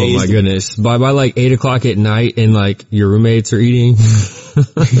 Oh my goodness. By like 8 o'clock at night and like your roommates are eating.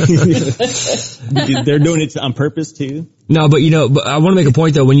 They're doing it on purpose too. No, but but I want to make a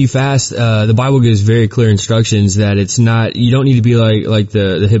point though. When you fast, the Bible gives very clear instructions that it's not, you don't need to be like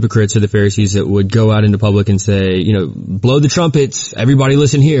the hypocrites or the Pharisees that would go out into public and say, blow the trumpets, everybody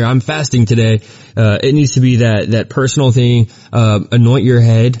listen here, I'm fasting today. It needs to be that personal thing. Anoint your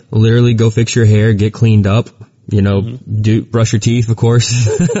head, literally go fix your hair, get cleaned up. Brush your teeth, of course,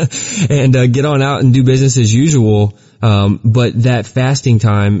 and get on out and do business as usual. But that fasting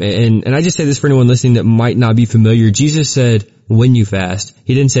time, and I just say this for anyone listening that might not be familiar, Jesus said, when you fast.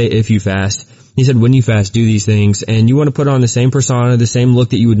 He didn't say if you fast. He said, when you fast, do these things. And you want to put on the same persona, the same look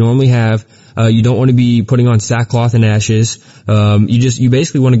that you would normally have. You don't want to be putting on sackcloth and ashes. You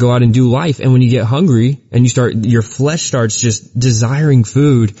basically want to go out and do life. And when you get hungry and your flesh starts just desiring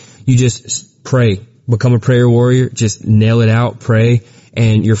food, you just pray. Become a prayer warrior, just nail it out, pray,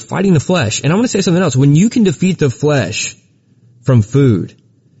 and you're fighting the flesh. And I want to say something else. When you can defeat the flesh from food,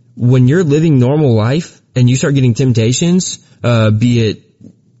 when you're living normal life and you start getting temptations, be it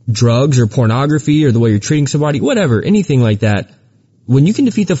drugs or pornography or the way you're treating somebody, whatever, anything like that, when you can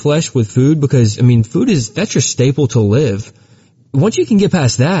defeat the flesh with food, because, food that's your staple to live. Once you can get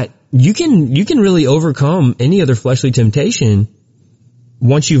past that, you can really overcome any other fleshly temptation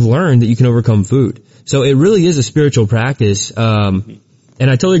once you've learned that you can overcome food. So it really is a spiritual practice. And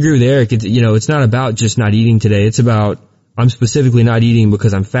I totally agree with Eric. It's not about just not eating today. It's about, I'm specifically not eating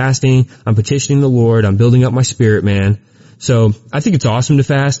because I'm fasting, I'm petitioning the Lord, I'm building up my spirit, man. So I think it's awesome to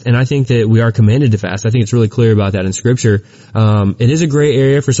fast, and I think that we are commanded to fast. I think it's really clear about that in Scripture. It is a gray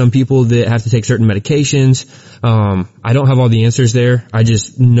area for some people that have to take certain medications. I don't have all the answers there. I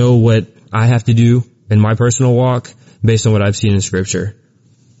just know what I have to do in my personal walk based on what I've seen in Scripture.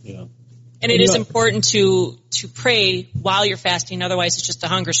 Yeah. And it is important to pray while you're fasting, otherwise it's just a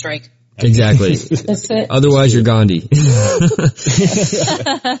hunger strike. Exactly. That's it. Otherwise you're Gandhi.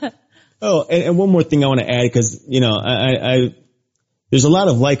 Oh, and one more thing I want to add, because, there's a lot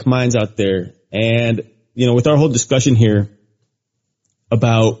of like minds out there. And, with our whole discussion here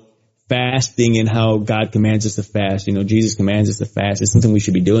about fasting and how God commands us to fast, Jesus commands us to fast. It's something we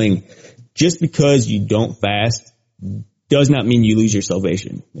should be doing. Just because you don't fast does not mean you lose your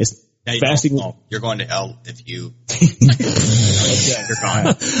salvation. Fasting. You're going to hell if you. You're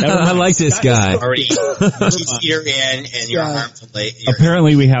gone. I like this guy. You're in, and your arms are late.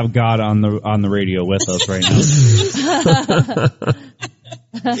 Apparently, we have God on the radio with us right now.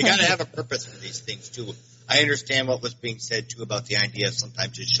 You got to have a purpose for these things too. I understand what was being said too about the idea of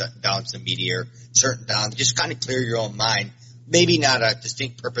sometimes just shutting down some media, or shutting down, just kind of clear your own mind. Maybe not a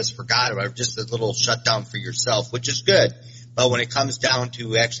distinct purpose for God, or just a little shutdown for yourself, which is good. But when it comes down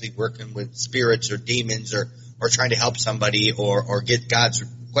to actually working with spirits or demons, or trying to help somebody, or get God's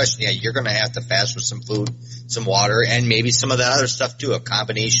question, you're going to have to fast with some food, some water, and maybe some of that other stuff too, a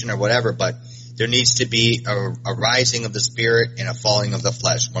combination or whatever. But there needs to be a rising of the spirit and a falling of the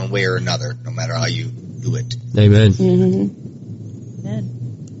flesh, one way or another, no matter how you do it. Amen. Mm-hmm. Amen.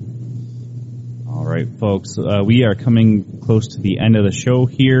 All right, folks, we are coming close to the end of the show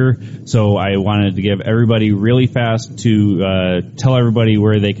here, so I wanted to give everybody really fast to tell everybody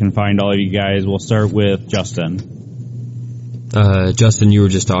where they can find all of you guys. We'll start with Justin. Justin, you were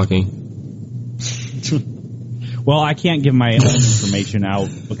just talking. Well, I can't give my own information out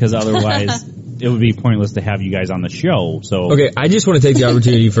because otherwise it would be pointless to have you guys on the show. So okay, I just want to take the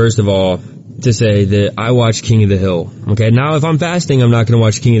opportunity first of all to say that I watch King of the Hill. Okay, now if I'm fasting, I'm not going to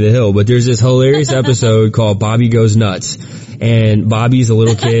watch King of the Hill, but there's this hilarious episode called Bobby Goes Nuts, and Bobby's a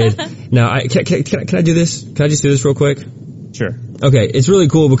little kid. Now, can I do this? Can I just do this real quick? Sure. Okay, it's really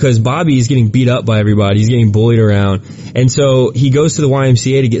cool because Bobby is getting beat up by everybody. He's getting bullied around. And so he goes to the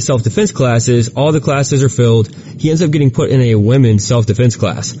YMCA to get self-defense classes. All the classes are filled. He ends up getting put in a women's self-defense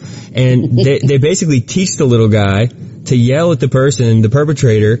class. And they basically teach the little guy to yell at the person, the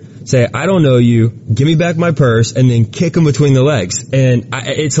perpetrator, say, I don't know you, give me back my purse, and then kick him between the legs. And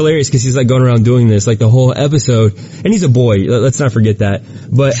it's hilarious because he's like going around doing this like the whole episode. And he's a boy. Let's not forget that.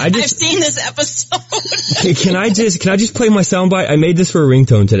 But I've seen this episode. Can I just play my soundbite? I made this for a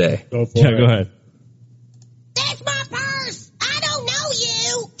ringtone today. Go ahead. That's my purse. I don't know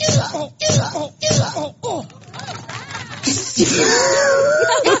you.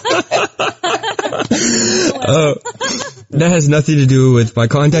 That has nothing to do with my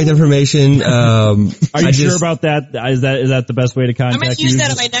contact information. Are you sure about that? Is that the best way to contact you? I'm going to use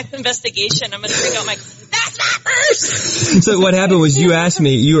that in my next investigation. I'm going to bring out that's my purse. So what happened was you were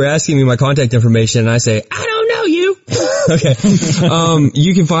asking me my contact information, and I say, I don't know you. Okay.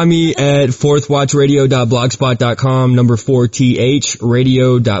 You can find me at fourthwatchradio.blogspot.com, number 4th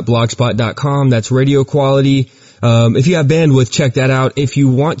radio.blogspot.com. That's radio quality. If you have bandwidth, check that out. If you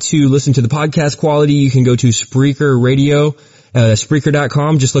want to listen to the podcast quality, you can go to Spreaker Radio,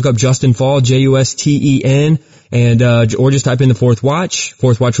 Spreaker.com. Just look up Justin Fall, Justen, and, or just type in the Fourth Watch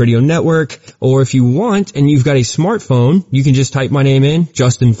Radio Network. Or if you want, and you've got a smartphone, you can just type my name in,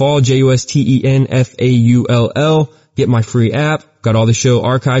 Justin Fall, JUSTENFAULL. Get my free app. Got all the show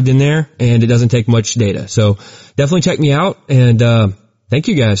archived in there, and it doesn't take much data. So definitely check me out, and, thank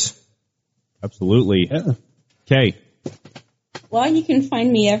you guys. Absolutely. Yeah. Okay. Well, you can find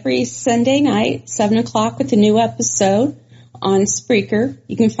me every Sunday night, 7 o'clock with a new episode on Spreaker.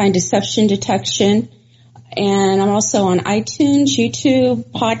 You can find Deception Detection. And I'm also on iTunes, YouTube,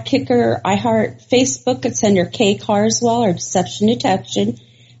 Podkicker, iHeart, Facebook. It's under K Carswell or Deception Detection,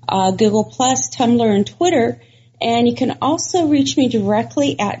 Google Plus, Tumblr, and Twitter. And you can also reach me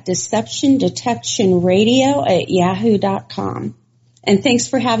directly at deceptiondetectionradio@yahoo.com. And thanks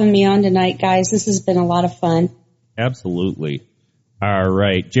for having me on tonight, guys. This has been a lot of fun. Absolutely. All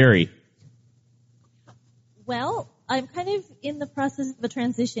right. Jerry. Well, I'm kind of in the process of a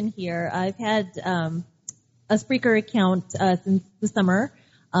transition here. I've had a Spreaker account since the summer.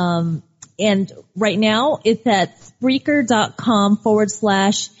 And right now it's at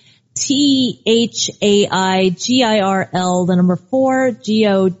Spreaker.com/THAIGIRL 4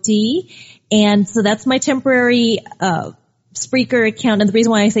 GOD. And so that's my temporary Spreaker account. And the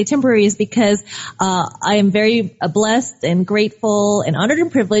reason why I say temporary is because I am very blessed and grateful and honored and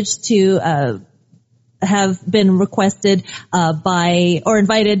privileged to have been requested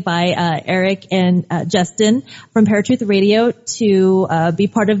invited by Eric and Justin from Paratruth Radio to be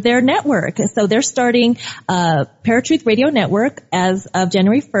part of their network. So they're starting Paratruth Radio Network as of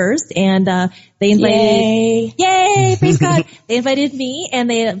January 1st, and they invited Yay, praise God. They invited me, and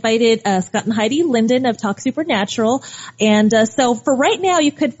they invited Scott and Heidi Linden of Talk Supernatural. And so for right now,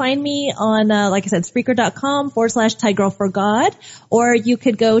 you could find me on like I said, Spreaker.com/TyGirlForGod, or you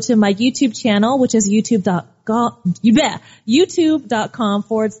could go to my YouTube channel, which is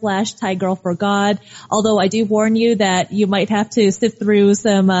YouTube.com/TyGirlForGod. Although I do warn you that you might have to sift through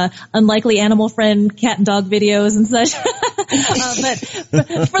some unlikely animal friend cat and dog videos and such. But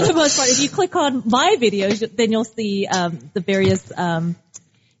for the most part, if you click on my videos, then you'll see the various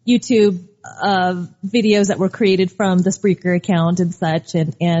YouTube videos that were created from the Spreaker account and such,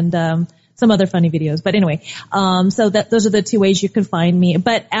 and some other funny videos. But anyway, so those are the two ways you can find me.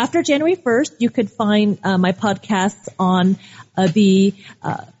 But after January 1st, you could find my podcasts on the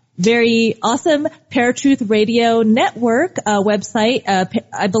very awesome Paratruth Radio Network website.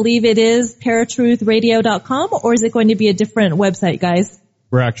 I believe it is paratruthradio.com, or is it going to be a different website, guys?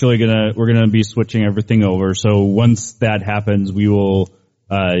 We're actually we're gonna be switching everything over. So once that happens, we will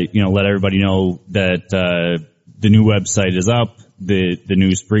let everybody know that the new website is up. The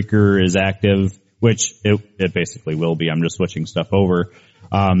new Spreaker is active, which it basically will be. I'm just switching stuff over.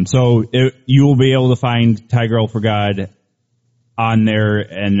 So you will be able to find Ty Girl for God on there,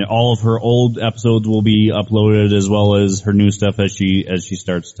 and all of her old episodes will be uploaded, as well as her new stuff as she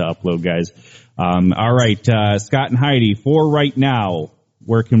starts to upload, guys. All right, Scott and Heidi, for right now,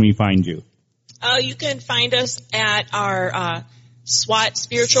 where can we find you? You can find us at our SWAT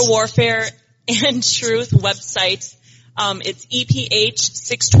Spiritual Warfare and Truth website. It's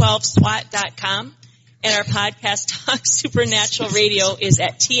EPH612SWAT.com. And our podcast, Talk Supernatural Radio, is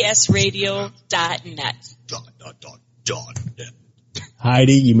at tsradio.net.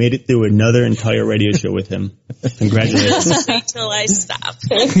 Heidi, you made it through another entire radio show with him. Congratulations. Wait till I stop.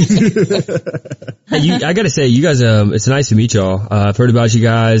 I gotta say, you guys, it's nice to meet y'all. I've heard about you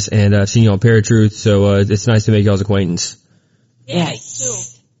guys, and I've seen you on Paratruth, so it's nice to make y'all's acquaintance. Yeah, too.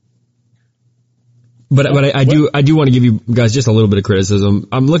 But I do want to give you guys just a little bit of criticism.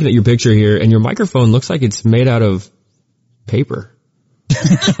 I'm looking at your picture here, and your microphone looks like it's made out of paper.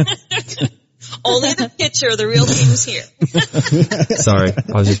 Only the picture, the real thing's here. Sorry,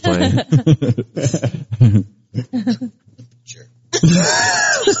 I was just playing. Sure.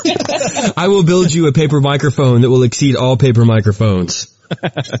 I will build you a paper microphone that will exceed all paper microphones.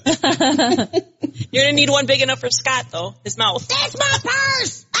 You're gonna need one big enough for Scott, though. His mouth. That's my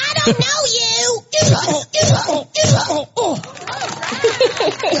purse! I don't know you!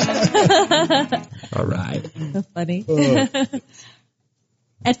 All right. So funny.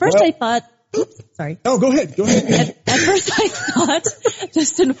 At first I thought, oops, sorry. Oh, go ahead. At first I thought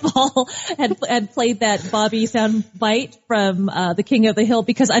Justin Fall had played that Bobby sound bite from The King of the Hill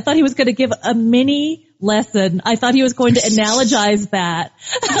because I thought he was going to give a mini lesson. I thought he was going to analogize that.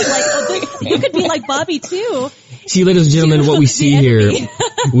 You could be like Bobby too. See, ladies and gentlemen, what we see here,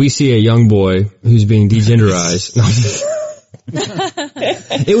 we see a young boy who's being degenderized.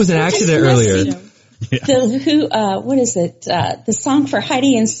 It was an accident earlier. What is it? The song for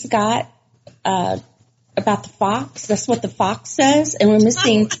Heidi and Scott, about the fox. That's what the fox says. And we're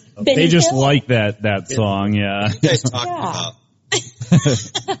missing Benny They just Hill. like that song, yeah. What are you guys talking about?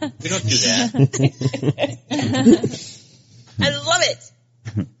 We don't do that. I love it.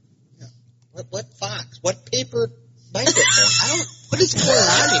 What fox? What paper microphone? What is going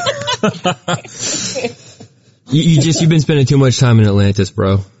on here? You've been spending too much time in Atlantis,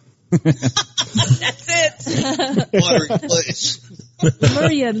 bro. That's it. Watering place.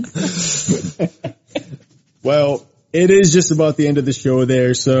 Murrians. Well, it is just about the end of the show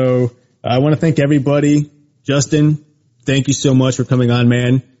there, so I want to thank everybody. Justin, thank you so much for coming on,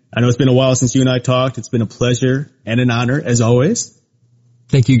 man. I know it's been a while since you and I talked. It's been a pleasure and an honor, as always.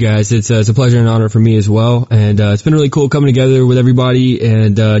 Thank you guys. It's a pleasure and honor for me as well. And it's been really cool coming together with everybody.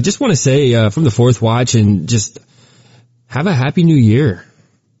 And just want to say from the Fourth Watch, and just have a happy new year.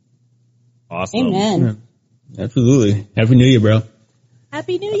 Awesome. Amen. Yeah, absolutely. Happy New Year, bro.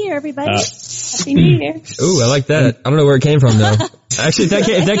 Happy New Year, everybody. Happy New Year. Ooh, I like that. I don't know where it came from though. Actually,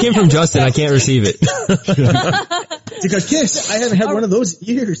 if that came from Justin, I can't receive it. Because Kiss, I haven't had one of those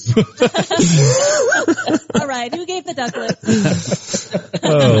years. All right. Who gave the ducklets?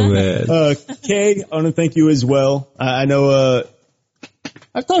 Oh man. Kay, I want to thank you as well. I know,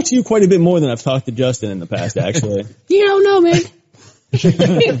 I've talked to you quite a bit more than I've talked to Justin in the past, actually. You don't know, man.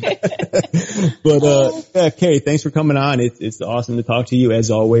 But, yeah, Kay, thanks for coming on. It's awesome to talk to you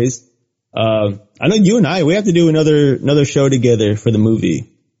as always. I know you and we have to do another show together for the movie.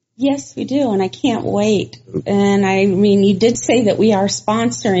 Yes, we do, and I can't wait. And I mean, you did say that we are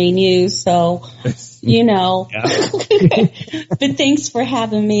sponsoring you, so, you know. But thanks for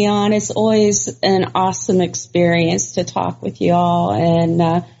having me on. It's always an awesome experience to talk with you all, and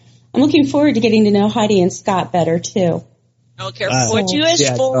I'm looking forward to getting to know Heidi and Scott better, too. I don't care what you wish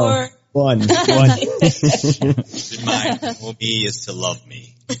for. One. Mine will be is to love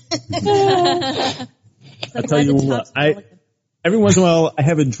me. I'll tell you what, every once in a while I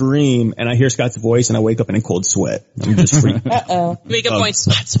have a dream and I hear Scott's voice and I wake up in a cold sweat. I'm just freaking. Uh-oh. Wake up going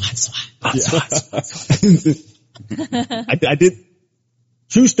swat, swat, swat. I did.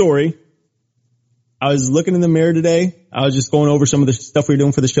 True story. I was looking in the mirror today. I was just going over some of the stuff we were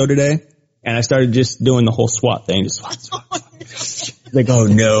doing for the show today. And I started just doing the whole SWAT thing. Just SWAT, SWAT, SWAT. Like, oh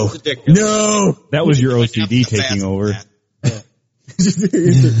no. No! That was your OCD taking over.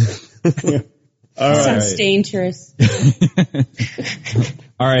 All right. Sounds dangerous.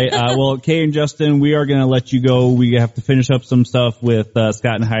 All right. Well, Kay and Justin, we are going to let you go. We have to finish up some stuff with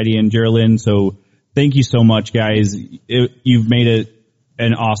Scott and Heidi and Geraldine. So thank you so much, guys. You've made it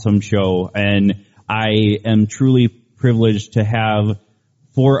an awesome show. And I am truly privileged to have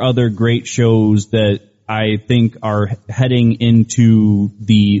 4 other great shows that I think are heading into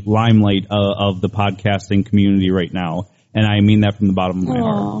the limelight of the podcasting community right now. And I mean that from the bottom of my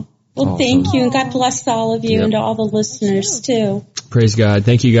heart. Well, awesome. Thank you, and God bless all of you and to all the listeners, too. Praise God.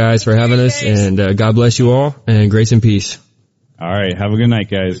 Thank you guys for having us, and God bless you all, and grace and peace. All right. Have a good night,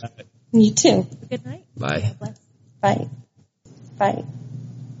 guys. You too. Good night. Bye. Bye. Bye.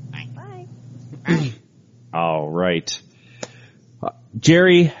 Bye. All right.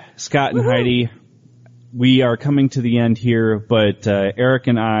 Jerry, Scott, and Heidi, we are coming to the end here, but Eric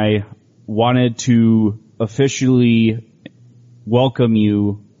and I wanted to officially welcome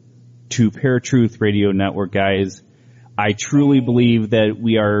you to Paratruth Radio Network, guys. I truly believe that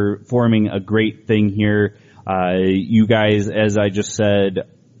we are forming a great thing here. You guys, as I just said,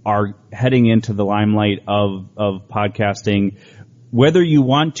 are heading into the limelight of podcasting. Whether you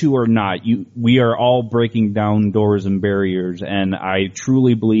want to or not, we are all breaking down doors and barriers, and I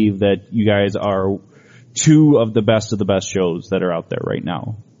truly believe that you guys are two of the best shows that are out there right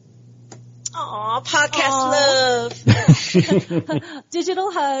now. Aw, podcast love. Digital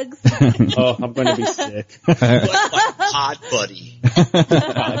hugs. Oh, I'm going to be sick. What's my pod buddy?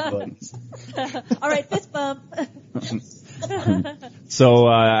 Pod buddies. All right, fist bump. So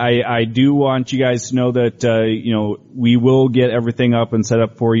I do want you guys to know that we will get everything up and set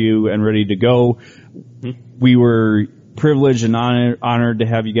up for you and ready to go. We were privileged and honored to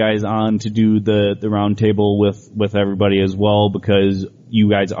have you guys on to do the round table with everybody as well, because you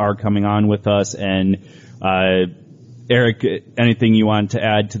guys are coming on with us. And Eric, anything you want to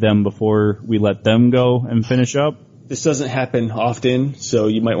add to them before we let them go and finish up? This doesn't happen often, so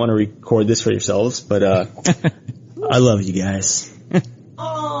you might want to record this for yourselves, but I love you guys.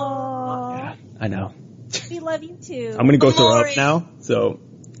 Aww. Yeah, I know. We love you too. I'm going to go throw up now, so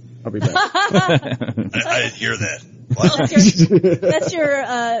I'll be back. I didn't hear that. That's your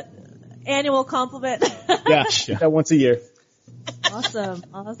annual compliment. Yeah, once a year. Awesome.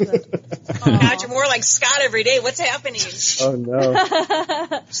 Oh, God, you're more like Scott every day. What's happening? Oh, no.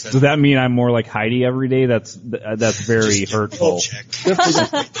 Does that mean I'm more like Heidi every day? That's very hurtful. Thanks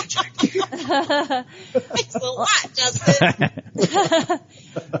a lot, Justin.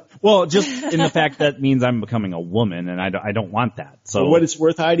 Well, just in the fact that means I'm becoming a woman, and I don't want that. So For what it's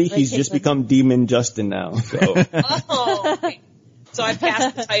worth, Heidi, he's just become Demon Justin now. So. So I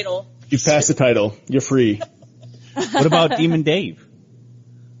passed the title. You passed the title. You're free. What about Demon Dave?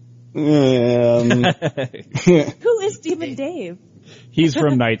 Who is Demon Dave? He's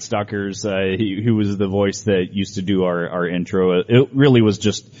from Night Stalkers. He was the voice that used to do our intro. It really was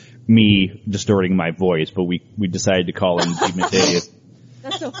just me distorting my voice, but we decided to call him Demon Dave.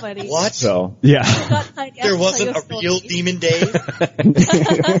 That's so funny. What? So, yeah. There wasn't a real Demon Dave? Can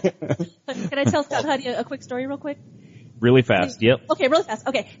I tell Scott Huddy a quick story real quick? Really fast, yep. Okay, really fast.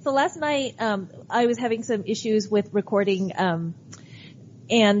 Okay, so last night I was having some issues with recording, and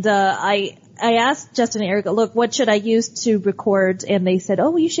I asked Justin and Eric, look, what should I use to record? And they said,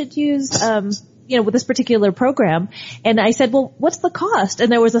 oh, you should use, with this particular program. And I said, well, what's the cost?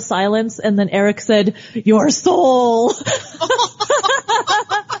 And there was a silence, and then Eric said, your soul.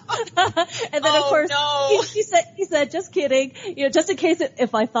 And then, of course, no. he said, just kidding, just in case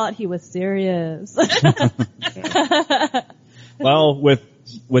if I thought he was serious. Well,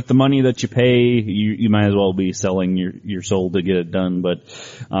 with the money that you pay, you might as well be selling your soul to get it done. But,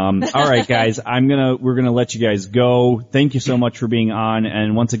 all right, guys, we're gonna let you guys go. Thank you so much for being on.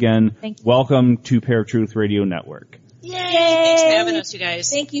 And once again, welcome to Paratruth Radio Network. Yay! Thanks for having us, you guys.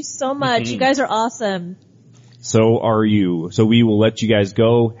 Thank you so much. You guys are awesome. So are you. So we will let you guys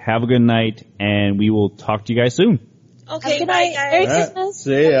go. Have a good night, and we will talk to you guys soon. Okay, good bye, night. guys. Merry Christmas.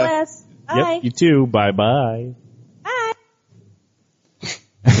 See ya. God bless. Bye. Yep, you too. Bye-bye. Bye.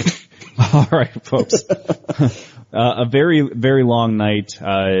 All right, folks. A very, very long night.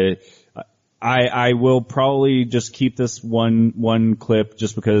 I will probably just keep this one clip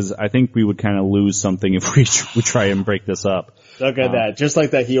just because I think we would kind of lose something if we try and break this up. Look at that. Just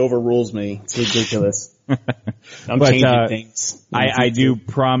like that, he overrules me. It's ridiculous. I'm changing things. I do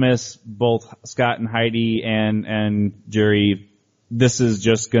promise both Scott and Heidi and Jerry, this is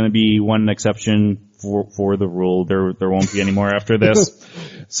just going to be one exception for the rule. There won't be any more after this.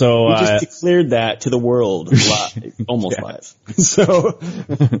 So we just declared that to the world live, almost live.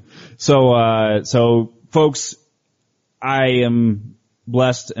 So folks, I am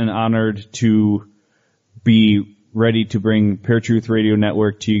blessed and honored to be ready to bring Paratruth Radio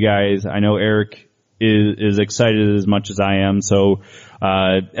Network to you guys. I know Eric is excited as much as I am. So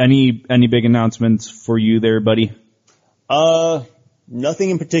any big announcements for you there, buddy? Nothing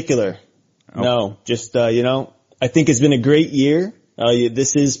in particular. Okay. No, just I think it's been a great year.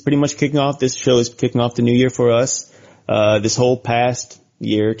 This is pretty much kicking off. This show is kicking off the new year for us. This whole past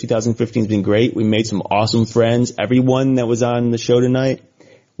year, 2015, has been great. We made some awesome friends. Everyone that was on the show tonight,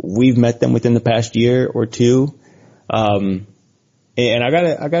 we've met them within the past year or two. And I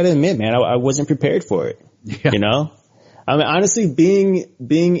gotta admit, man, I wasn't prepared for it. Yeah. I mean, honestly,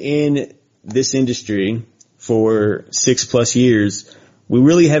 being in this industry for 6+ years, we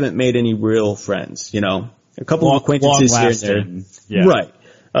really haven't made any real friends, A couple of acquaintances here and there. Yeah. Right.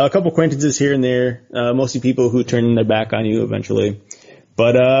 A couple acquaintances here and there, mostly people who turn their back on you eventually.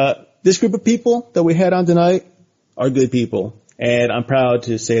 But, this group of people that we had on tonight are good people. And I'm proud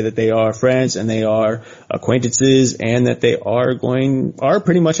to say that they are friends and they are acquaintances and that they are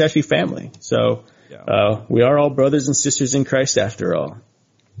pretty much actually family. So, we are all brothers and sisters in Christ after all.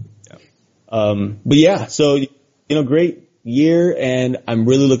 But yeah, so, great year, and I'm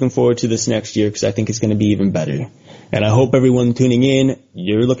really looking forward to this next year because I think it's going to be even better. And I hope everyone tuning in,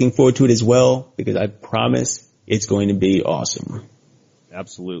 you're looking forward to it as well, because I promise it's going to be awesome.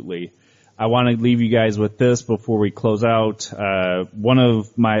 Absolutely. I want to leave you guys with this before we close out. One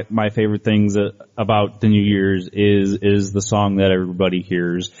of my favorite things about the New Year's is the song that everybody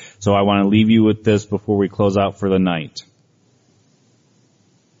hears. So I want to leave you with this before we close out for the night.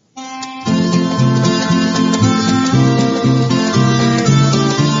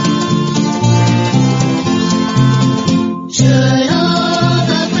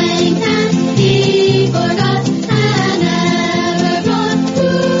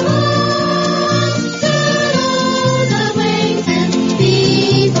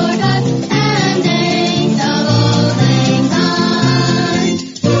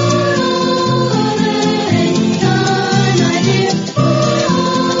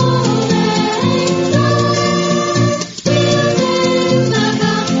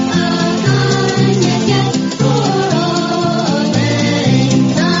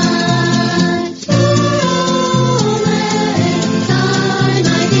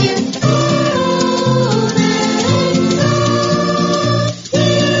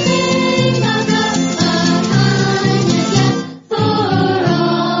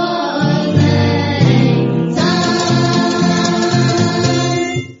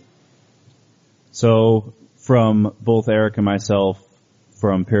 So from both Eric and myself,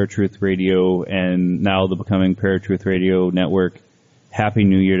 from Paratruth Radio and now the Becoming Paratruth Radio Network, Happy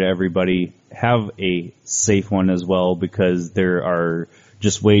New Year to everybody. Have a safe one as well, because there are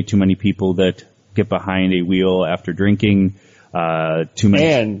just way too many people that get behind a wheel after drinking. Too many.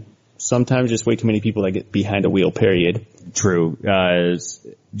 And sometimes just way too many people that get behind a wheel, period. True.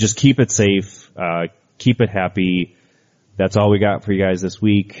 Just keep it safe. Keep it happy. That's all we got for you guys this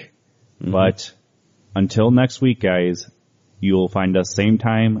week. Mm-hmm. But until next week, guys, you'll find us same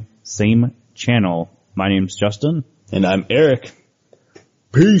time, same channel. My name's Justin. And I'm Eric.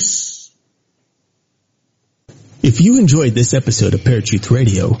 Peace. If you enjoyed this episode of Paratruth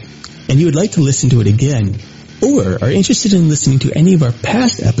Radio and you would like to listen to it again, or are interested in listening to any of our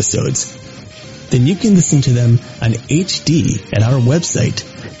past episodes, then you can listen to them on HD at our website,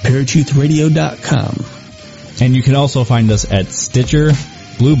 paratruthradio.com. And you can also find us at Stitcher,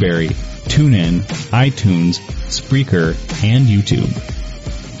 Blueberry, TuneIn, iTunes, Spreaker, and YouTube.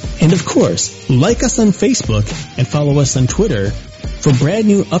 And of course, like us on Facebook and follow us on Twitter for brand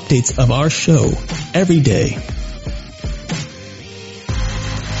new updates of our show every day.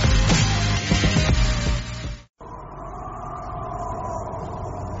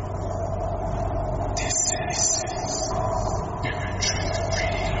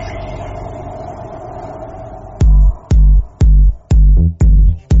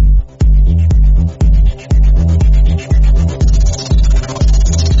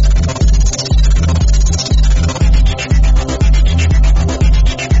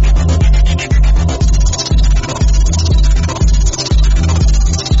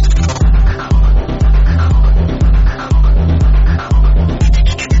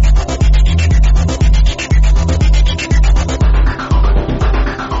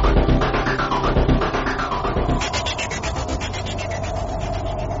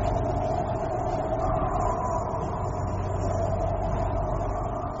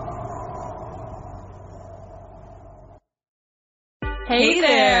 Hey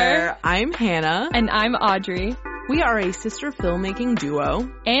there! I'm Hannah. And I'm Audrey. We are a sister filmmaking duo.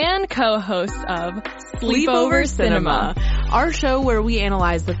 And co-hosts of Sleepover Cinema. Our show where we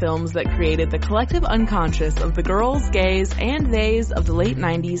analyze the films that created the collective unconscious of the girls, gays, and theys of the late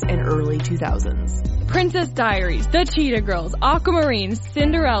 90s and early 2000s. Princess Diaries, The Cheetah Girls, Aquamarine,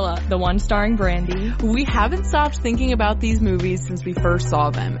 Cinderella, the one starring Brandy. We haven't stopped thinking about these movies since we first saw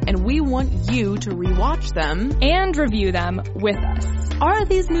them, and we want you to rewatch them and review them with us. Are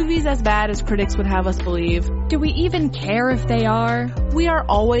these movies as bad as critics would have us believe? Do we even care if they are? We are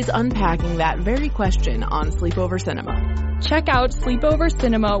always unpacking that very question on Sleepover Cinema. Check out Sleepover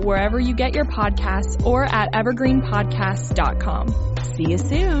Cinema wherever you get your podcasts or at evergreenpodcasts.com. See you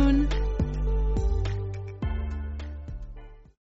soon.